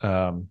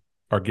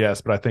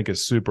guests, but I think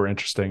is super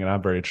interesting, and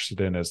I'm very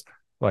interested in, is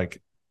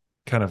like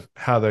kind of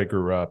how they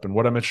grew up. And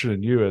what I'm interested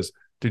in you is,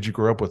 did you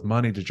grow up with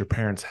money? Did your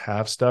parents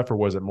have stuff, or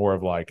was it more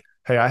of like,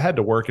 hey, I had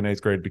to work in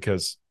 8th grade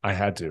because I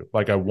had to,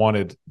 like I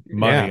wanted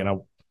money.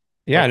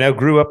 Yeah. And I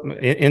grew up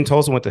in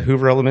Tulsa, went to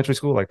Hoover Elementary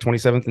School, like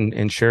 27th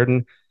and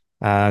Sheridan.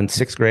 In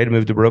 6th grade, I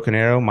moved to Broken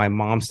Arrow. My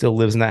mom still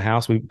lives in that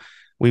house.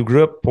 We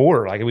grew up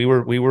poor. Like we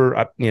were,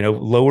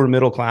 lower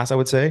middle class, I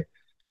would say.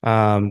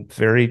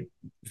 Very,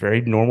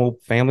 very normal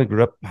family.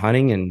 Grew up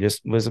hunting and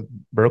just was a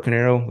Broken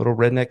Arrow little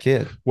redneck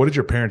kid. What did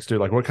your parents do?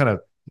 Like, what kind of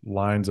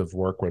lines of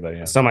work were they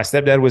in? So my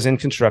stepdad was in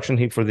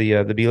construction. For the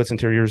Belitz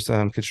Interiors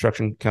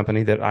construction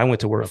company that I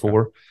went to work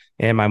for,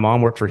 and my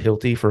mom worked for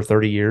Hilti for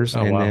 30 years,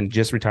 then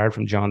just retired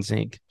from John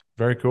Zink.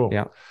 Very cool.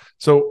 Yeah.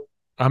 So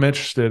I'm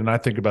interested, and I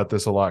think about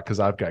this a lot because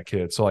I've got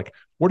kids. So like,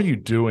 what are you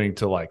doing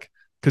to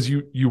because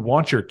you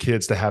want your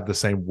kids to have the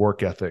same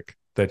work ethic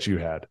that you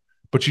had,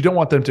 but you don't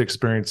want them to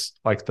experience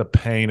like the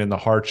pain and the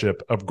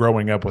hardship of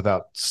growing up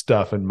without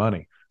stuff and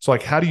money. So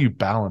like, how do you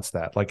balance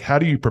that? Like, how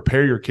do you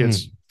prepare your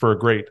kids for a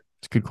great,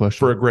 It's a good question.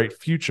 for a great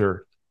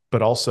future,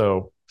 but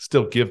also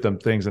still give them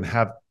things and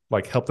have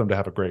like help them to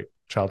have a great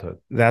childhood?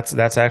 That's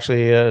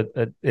actually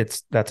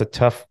that's a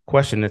tough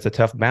question. It's a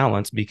tough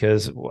balance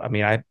because I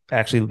mean, I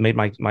actually made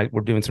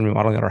we're doing some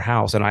remodeling at our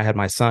house, and I had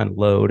my son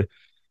load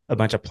a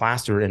bunch of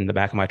plaster in the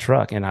back of my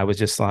truck, and I was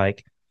just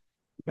like,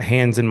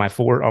 hands in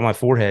on my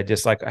forehead,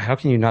 just like, how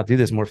can you not do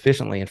this more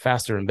efficiently and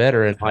faster and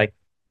better? And like,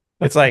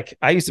 it's like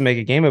I used to make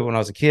a game of it when I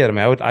was a kid. I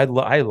mean,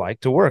 I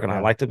like to work, and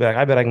I like to be like,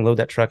 I bet I can load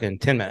that truck in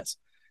 10 minutes.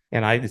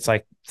 And it's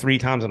like 3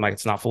 times. I'm like,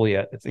 it's not full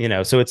yet.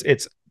 So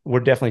it's we're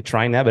definitely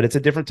trying that, but it's a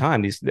different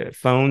time. These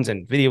phones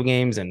and video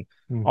games and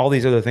all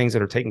these other things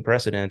that are taking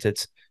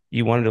precedence.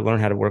 You wanted to learn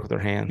how to work with their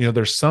hands.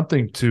 There's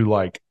something to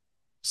like,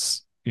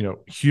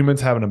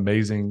 humans have an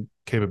amazing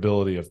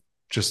capability of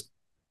just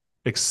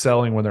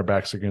excelling when their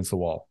backs against the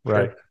wall.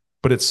 Right. Sure.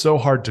 But it's so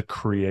hard to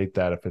create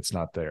that if it's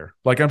not there.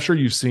 Like, I'm sure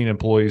you've seen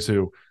employees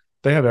who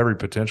they have every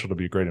potential to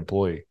be a great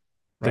employee.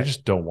 They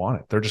just don't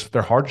want it.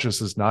 Their heart just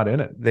is not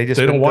in it. They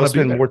don't want to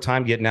spend more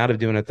time getting out of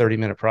doing a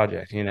 30-minute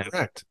project,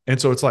 Correct.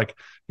 And so it's like,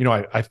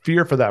 I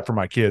fear for that for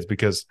my kids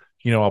because,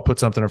 I'll put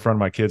something in front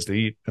of my kids to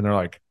eat and they're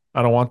like,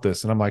 I don't want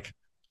this. And I'm like,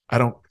 I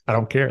don't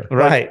care.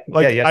 Right.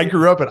 I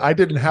grew up and I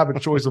didn't have a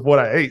choice of what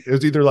I ate. It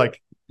was either like,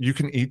 you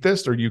can eat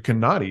this or you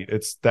cannot eat.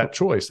 It's that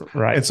choice.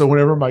 Right. And so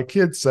whenever my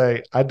kids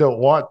say, I don't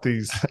want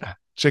these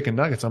chicken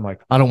nuggets, I'm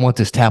like, I don't want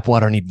this tap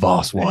water. I need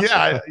Voss water.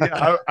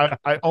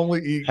 I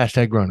only eat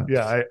 #grownups.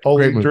 Yeah, I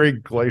only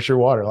drink glacier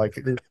water. Like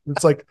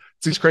it's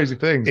these crazy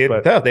things.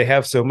 But they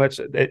have so much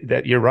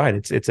that you're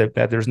right.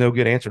 That there's no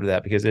good answer to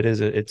that because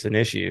it's an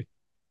issue.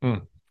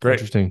 Great.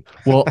 Interesting.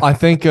 Well, I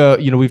think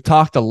we've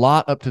talked a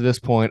lot up to this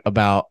point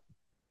about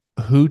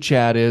who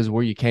Chad is,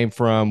 where you came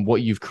from,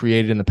 what you've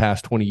created in the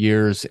past 20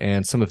 years,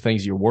 and some of the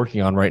things you're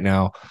working on right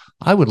now.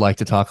 I would like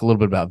to talk a little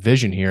bit about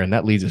vision here, and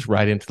that leads us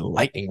right into the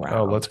lightning round.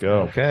 Oh, let's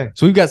go. Okay.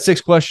 So we've got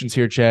 6 questions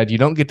here, Chad. You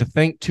don't get to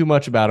think too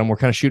much about them. We're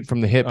kind of shooting from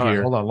the hip All right,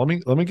 here. hold on.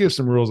 Let me give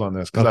some rules on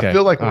this because I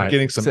feel like we're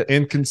getting some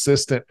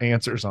inconsistent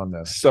answers on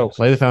this. So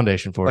lay the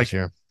foundation for us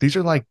here. These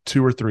are like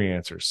 2 or 3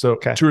 answers. So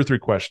 2 or 3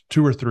 questions,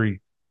 2 or 3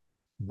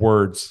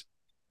 words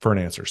for an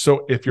answer.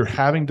 So if you're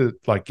having to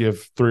like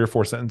give 3 or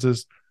 4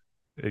 sentences,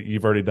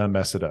 you've already done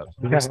messed it up.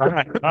 All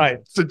right.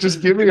 So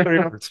just give me a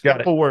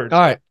couple words. All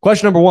right.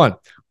 Question number 1.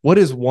 What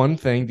is one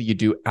thing that you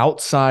do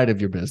outside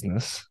of your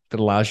business that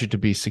allows you to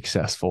be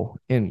successful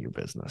in your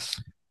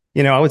business?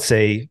 I would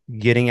say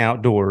getting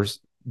outdoors,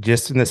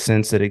 just in the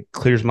sense that it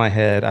clears my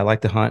head. I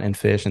like to hunt and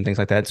fish and things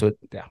like that. So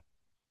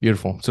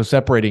Beautiful. So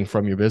separating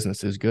from your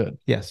business is good.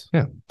 Yes.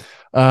 Yeah.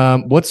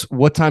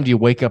 What time do you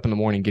wake up in the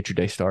morning and get your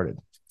day started?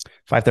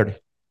 5:30.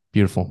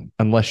 Beautiful.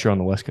 Unless you're on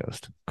the West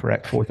Coast.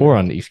 Correct. 4:30. Or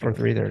on the East Coast.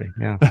 Or 3:30.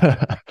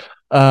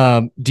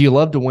 Yeah. Do you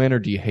love to win or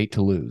do you hate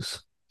to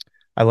lose?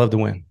 I love to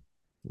win.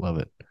 Love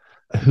it.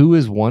 Who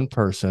is one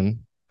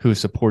person who has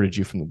supported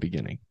you from the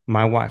beginning?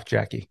 My wife,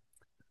 Jackie.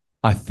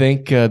 I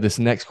think this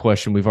next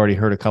question we've already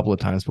heard a couple of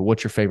times, but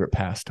what's your favorite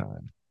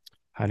pastime?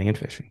 Hunting and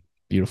fishing.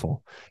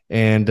 Beautiful.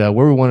 And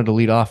where we wanted to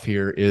lead off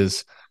here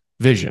is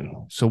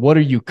vision. So what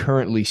are you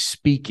currently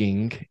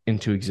speaking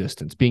into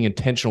existence? Being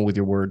intentional with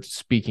your words,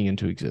 speaking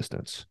into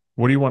existence.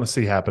 What do you want to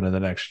see happen in the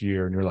next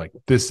year? And you're like,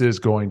 this is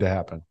going to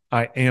happen.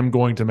 I am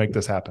going to make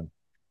this happen.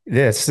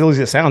 Yeah, as silly as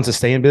it sounds, to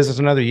stay in business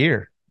another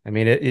year. I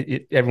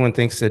mean, everyone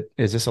thinks that,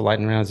 is this a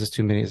lightning round? Is this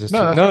too many? Is this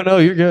no,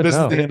 you're good. This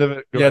is the end of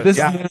it.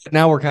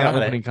 Now we're kind of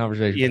opening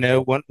conversation.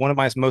 One of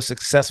my most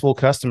successful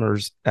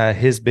customers,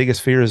 his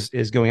biggest fear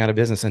is going out of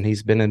business, and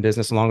he's been in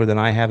business longer than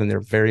I have, and they're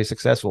very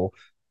successful,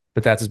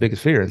 but that's his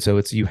biggest fear. And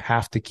so you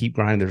have to keep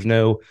grinding.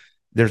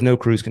 There's no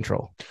cruise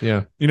control.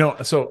 Yeah.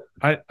 So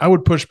I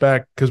would push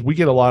back because we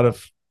get a lot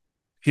of,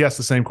 he asks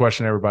the same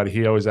question, everybody.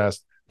 He always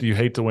asks, do you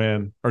hate to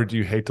win or do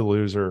you hate to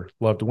lose or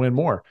love to win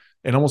more?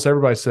 And almost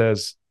everybody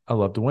says, I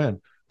love to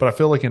win. But I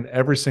feel like in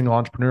every single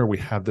entrepreneur, we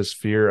have this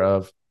fear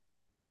of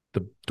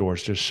the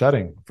doors just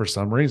shutting for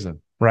some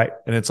reason. Right.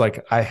 And it's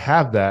like, I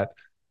have that.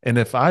 And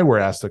if I were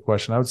asked the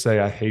question, I would say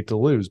I hate to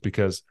lose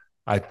because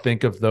I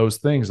think of those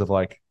things of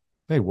like,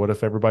 hey, what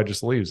if everybody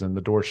just leaves and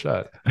the door's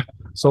shut?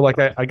 So like,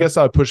 I guess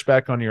I would push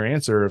back on your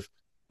answer of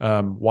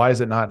why is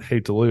it not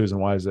hate to lose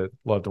and why is it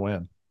love to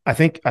win? I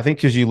think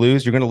because you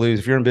lose, you're going to lose.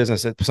 If you're in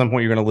business, at some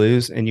point you're going to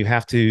lose, and you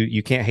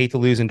can't hate to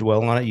lose and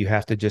dwell on it. You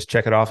have to just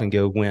check it off and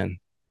go win.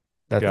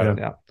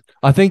 Yeah.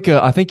 I think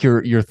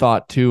your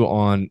thought too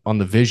on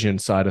the vision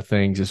side of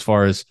things, as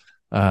far as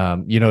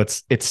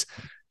it's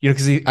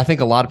because I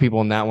think a lot of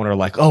people in that one are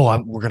like,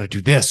 oh, we're going to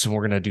do this and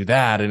we're going to do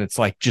that, and it's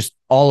like just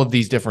all of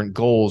these different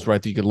goals,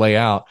 right, that you could lay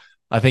out.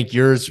 I think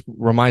yours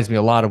reminds me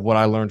a lot of what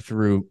I learned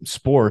through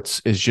sports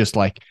is just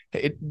like,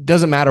 it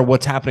doesn't matter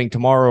what's happening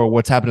tomorrow or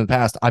what's happened in the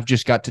past. I've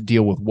just got to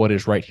deal with what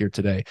is right here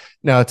today.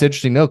 Now, it's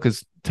interesting though,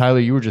 because Tyler,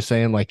 you were just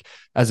saying like,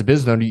 as a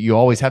business owner, you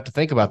always have to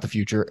think about the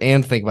future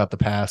and think about the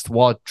past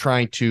while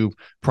trying to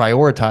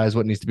prioritize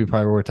what needs to be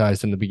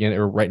prioritized in the beginning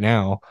or right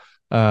now.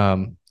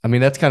 I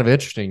mean, that's kind of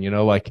interesting,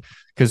 like,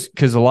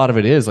 because a lot of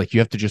it is like you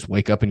have to just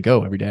wake up and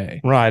go every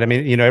day. Right. I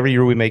mean, every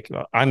year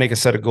I make a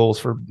set of goals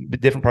for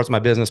different parts of my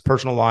business,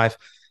 personal life.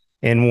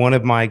 And one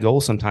of my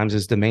goals sometimes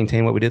is to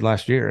maintain what we did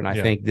last year. And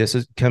I think this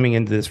is coming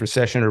into this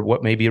recession, or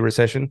what may be a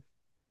recession.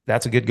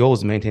 That's a good goal,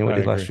 is to maintain what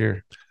we did last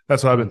year.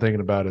 That's what I've been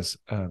thinking about is,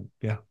 I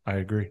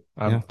agree.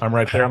 I'm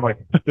right there. I'm like,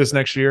 this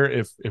next year,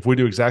 if we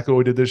do exactly what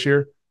we did this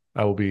year,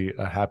 I will be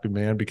a happy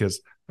man,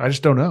 because I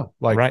just don't know.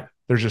 Like,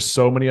 there's just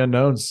so many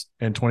unknowns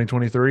in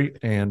 2023.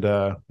 And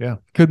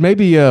Could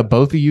maybe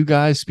both of you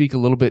guys speak a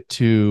little bit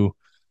to,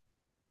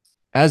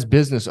 as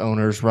business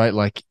owners, right?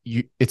 Like,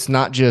 it's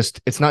not just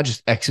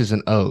X's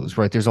and O's,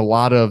 right? There's a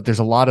lot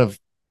of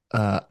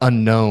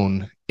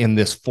unknown in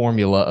this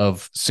formula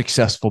of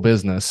successful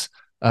business.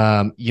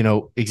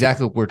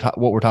 Exactly what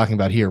we're talking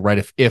about here,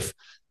 right?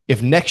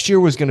 If next year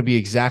was going to be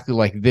exactly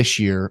like this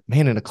year,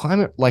 man, in a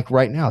climate like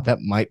right now, that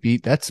might be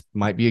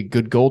a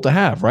good goal to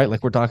have, right?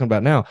 Like we're talking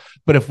about now.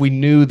 But if we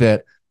knew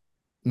that,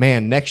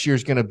 man, next year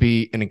is going to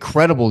be an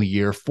incredible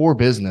year for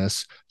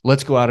business,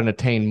 let's go out and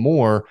attain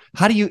more.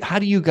 How do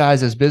you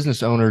guys as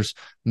business owners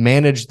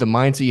manage the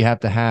mindset you have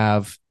to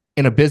have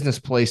in a business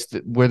place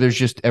where there's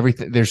just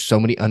everything? There's so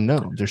many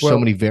unknowns. There's so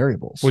many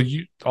variables. Well,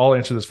 I'll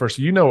answer this first.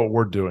 You know what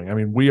we're doing. I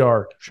mean, we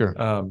are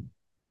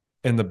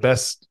in the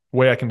best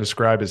way I can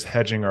describe is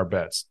hedging our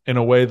bets in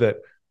a way that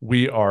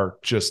we are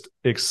just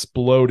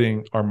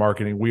exploding our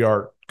marketing. We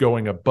are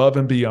going above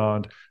and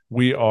beyond.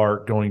 We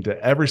are going to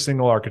every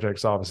single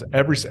architect's office,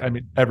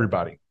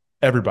 everybody,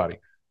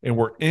 and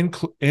we're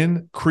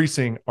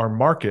increasing our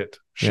market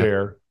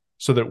share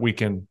so that we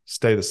can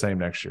stay the same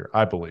next year,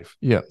 I believe.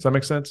 Yeah. Does that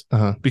make sense?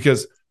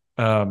 Because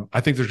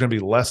I think there's going to be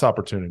less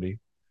opportunity.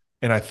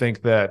 And I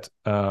think that,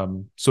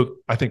 so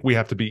I think we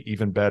have to be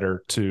even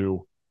better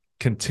to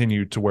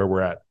continue to where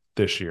we're at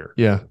this year.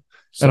 Yeah.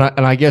 So,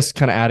 and I guess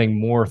kind of adding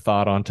more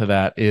thought onto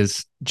that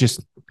is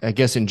just, I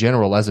guess in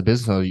general, as a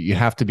business owner, you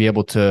have to be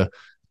able to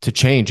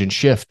change and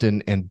shift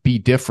and be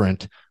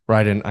different.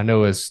 Right. And I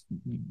know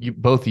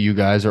both of you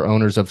guys are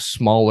owners of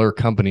smaller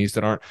companies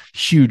that aren't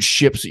huge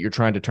ships that you're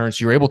trying to turn.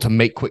 So you're able to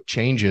make quick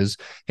changes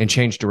and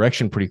change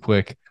direction pretty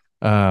quick.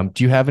 Do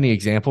you have any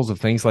examples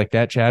of things like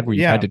that, Chad, where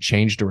you had to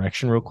change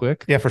direction real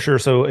quick? Yeah, for sure.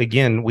 So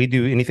again, we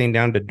do anything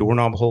down to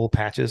doorknob hole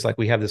patches. Like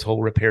we have this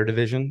whole repair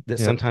division that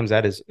sometimes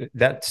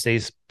that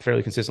stays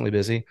fairly consistently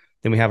busy.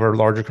 Then we have our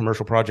larger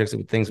commercial projects,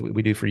 things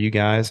we do for you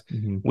guys.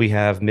 Mm-hmm. We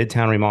have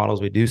midtown remodels.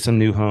 We do some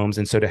new homes.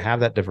 And so to have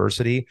that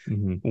diversity,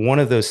 one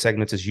of those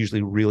segments is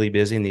usually really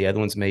busy and the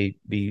other ones may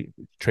be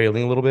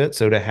trailing a little bit.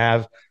 So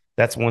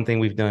that's one thing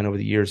we've done over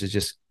the years, is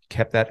just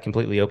kept that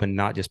completely open,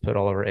 not just put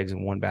all of our eggs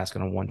in one basket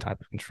on one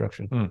type of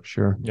construction.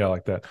 Sure. Yeah, I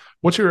like that.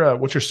 What's your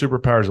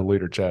superpower as a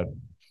leader, Chad?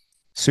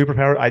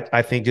 Superpower,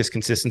 I think just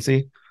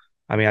consistency.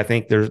 I mean, I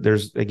think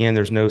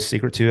there's no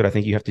secret to it. I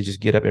think you have to just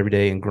get up every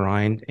day and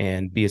grind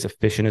and be as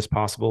efficient as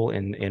possible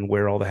and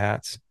wear all the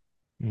hats.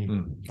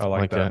 I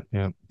like that.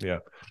 Yeah.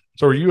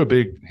 So are you a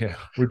big,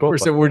 we're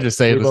just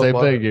saying the same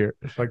thing here.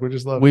 Like we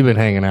just love We've been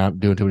hanging out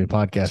doing too many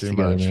podcasts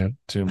together, man.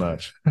 Too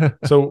much.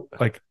 So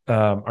like,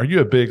 are you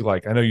a big,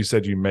 like, I know you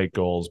said you make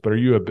goals, but are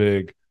you a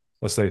big,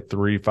 let's say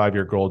 3-5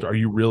 year goal? Are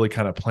you really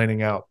kind of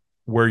planning out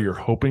where you're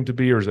hoping to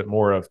be? Or is it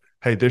more of,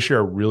 hey, this year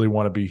I really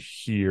want to be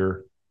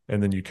here,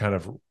 and then you kind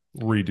of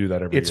redo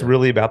that every year? It's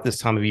really about this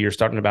time of year,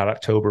 starting about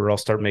October. I'll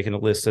start making a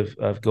list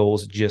of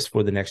goals just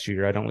for the next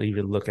year. I don't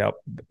even look out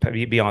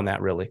beyond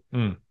that, really.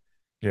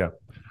 Yeah.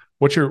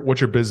 What's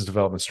your business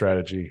development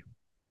strategy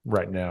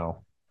right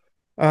now?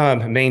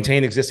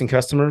 Maintain existing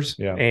customers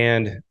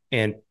and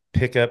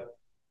pick up,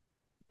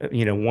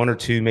 one or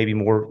two, maybe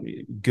more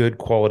good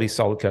quality,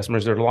 solid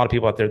customers. There's a lot of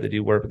people out there that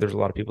do work, but there's a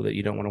lot of people that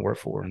you don't want to work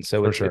for. And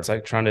so it's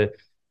like trying to,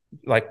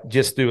 like,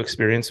 just through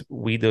experience,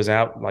 weed those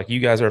out. Like, you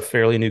guys are a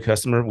fairly new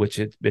customer, which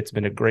it's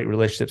been a great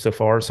relationship so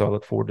far. So I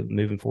look forward to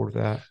moving forward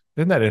with that.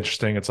 Isn't that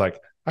interesting? It's like,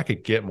 I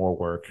could get more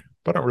work,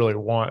 but I don't really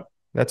want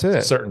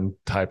certain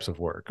types of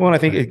work. Well, and I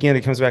think, again,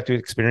 it comes back to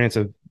experience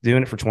of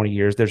doing it for 20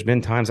 years. There's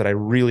been times that I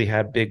really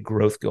had big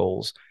growth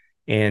goals,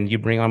 and you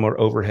bring on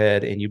more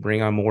overhead and you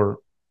bring on more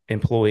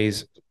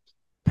employees,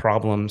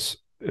 problems,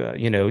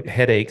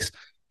 headaches.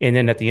 And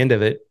then at the end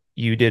of it,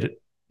 you did,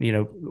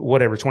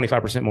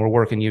 25% more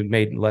work and you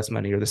made less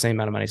money or the same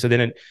amount of money. So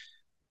then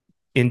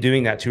in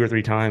doing that 2 or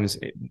 3 times,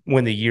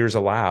 when the years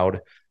allowed,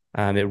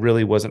 it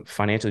really wasn't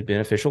financially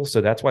beneficial.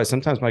 So that's why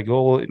sometimes my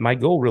goal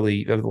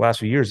really over the last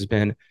few years has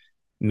been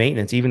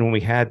maintenance. Even when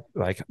we had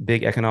like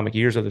big economic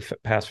years of the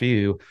past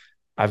few,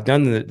 I've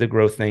done the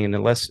growth thing, and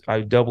unless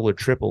I double or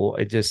triple,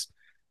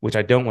 which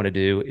I don't want to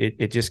do,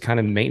 it just kind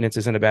of, maintenance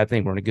isn't a bad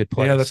thing. We're in a good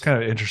place. Yeah, that's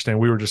kind of interesting.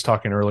 We were just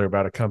talking earlier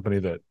about a company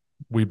that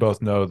we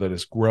both know that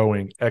is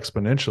growing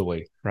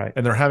exponentially, right?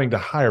 And they're having to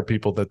hire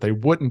people that they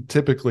wouldn't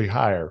typically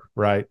hire,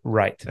 right?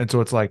 Right. And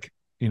so it's like,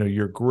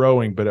 you're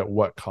growing, but at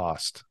what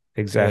cost?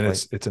 Exactly.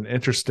 And it's an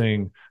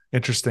interesting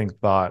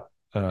thought,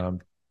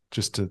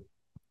 just to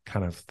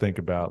kind of think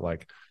about,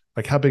 like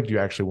how big do you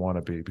actually want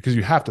to be? Because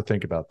you have to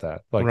think about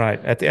that. Like,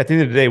 right. At the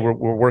end of the day, we're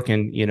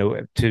working,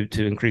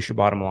 to increase your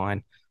bottom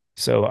line.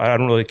 So I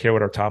don't really care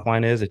what our top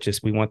line is. It's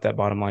just we want that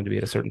bottom line to be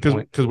at a certain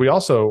point. Because we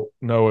also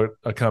know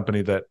a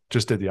company that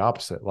just did the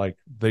opposite. Like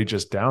they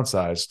just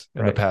downsized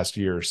in the past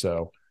year or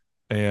so.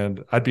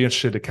 And I'd be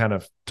interested to kind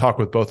of talk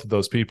with both of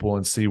those people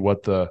and see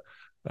what the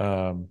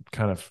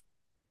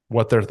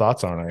what their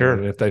thoughts are on it.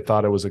 Sure. If they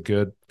thought it was a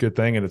good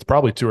thing. And it's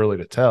probably too early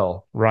to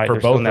tell. Right. For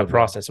both in that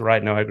process.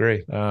 Right. No, I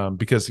agree.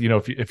 Because, you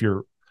know, if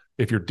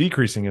you're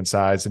decreasing in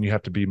size, then you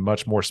have to be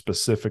much more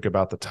specific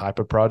about the type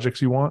of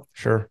projects you want.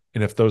 Sure.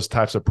 And if those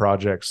types of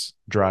projects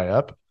dry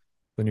up,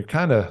 then you're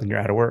you're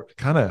out of work.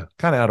 Kind of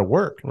out of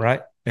work.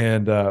 Right.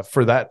 And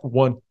for that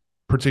one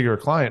particular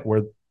client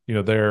where, you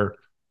know,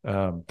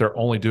 they're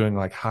only doing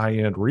like high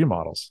end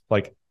remodels,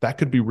 like that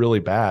could be really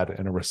bad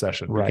in a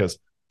recession because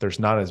there's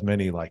not as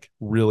many like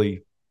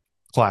really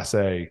class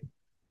A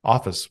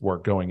office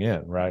work going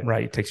in. Right.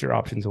 Right. It takes your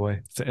options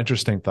away. It's an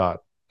interesting thought.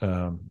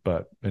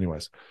 But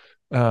anyways,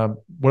 what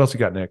else you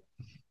got, Nick?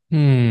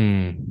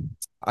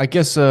 I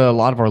guess a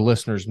lot of our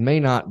listeners may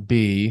not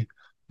be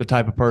the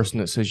type of person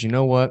that says, you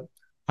know what,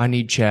 I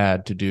need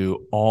Chad to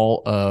do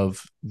all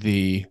of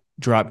the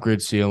drop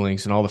grid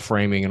ceilings and all the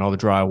framing and all the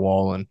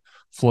drywall and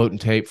float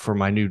and tape for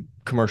my new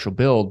commercial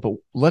build. But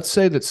let's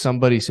say that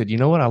somebody said, you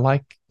know what, I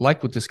like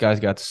what this guy's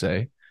got to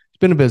say. He's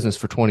been in business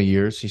for 20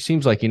 years. He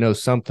seems like he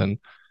knows something.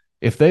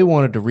 If they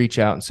wanted to reach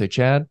out and say,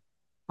 Chad,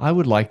 I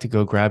would like to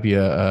go grab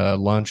you a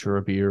lunch or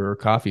a beer or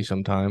coffee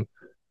sometime,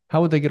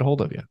 how would they get a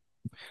hold of you?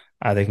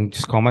 They can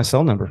just call my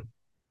cell number.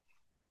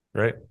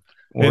 Right.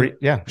 Or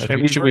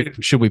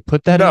should we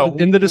put that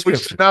in the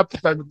description? We should not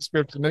put that in the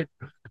description, Nick,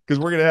 because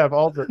we're gonna have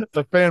all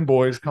the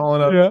fanboys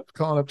calling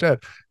up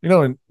Chad. You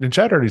know, and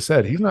Chad already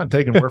said he's not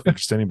taking work from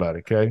just anybody.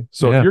 Okay,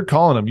 so if you're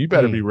calling him, you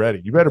better be ready.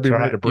 You better be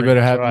ready to bring. You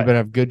better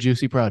have good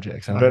juicy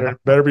projects. Huh?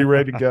 Better be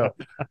ready to go.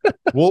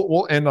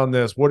 We'll end on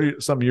this. What are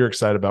something you're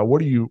excited about?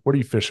 What are you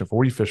fishing for?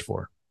 What do you fish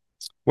for?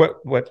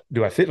 What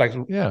do I fit like?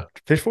 Yeah,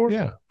 fish for?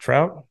 Yeah,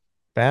 trout,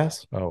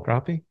 bass,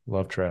 crappie.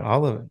 Love trout.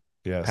 All of it.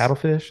 Yes,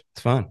 paddlefish.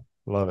 It's fun.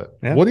 Love it.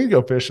 Yeah. We'll need to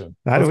go fishing.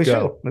 Let's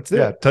go. Let's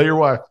do it. Tell your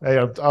wife, hey,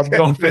 I'm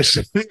going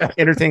fishing.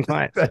 Entertain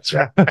clients. That's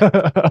right.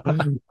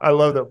 I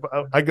love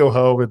that. I go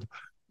home and,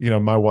 you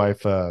know, my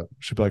wife,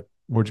 she'd be like,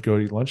 where'd you go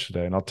eat lunch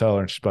today? And I'll tell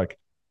her and she'd be like,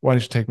 why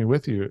don't you take me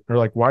with you? Or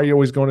like, why are you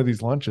always going to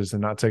these lunches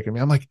and not taking me?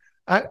 I'm like,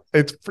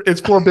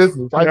 it's for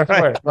business. I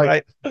swear.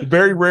 Like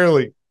very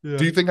rarely. Yeah.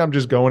 Do you think I'm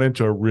just going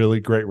into a really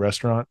great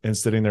restaurant and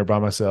sitting there by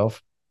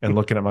myself and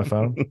looking at my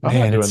phone?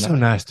 Man, it's so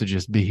nice to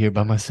just be here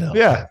by myself.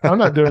 Yeah, I'm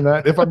not doing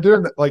that. If I'm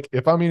doing that, like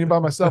if I'm eating by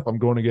myself, I'm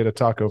going to get a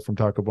taco from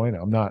Taco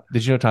Bueno. I'm not.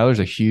 Did you know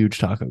Tyler's a huge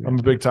taco guy? I'm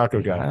a big taco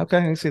guy. Okay,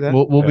 I can see that.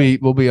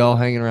 We'll be all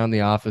hanging around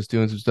the office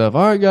doing some stuff.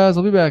 All right, guys,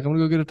 I'll be back. I'm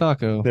gonna go get a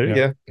taco. There you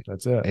go.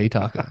 That's it. A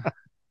taco.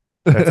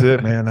 That's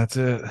it, man. That's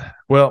it.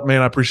 Well,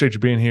 man, I appreciate you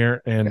being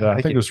here, and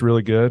I think it was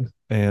really good.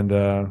 And we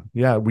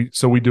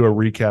do a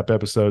recap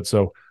episode.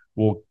 So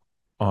we'll.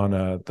 On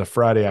the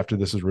Friday after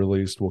this is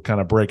released, we'll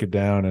kind of break it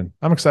down, and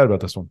I'm excited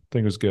about this one. I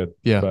think it was good.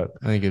 Yeah, but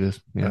I think it is.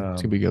 Yeah,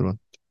 it's gonna be a good one.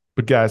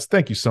 But guys,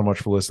 thank you so much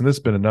for listening. This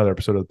has been another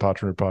episode of the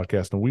Pottery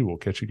Podcast, and we will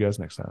catch you guys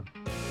next time.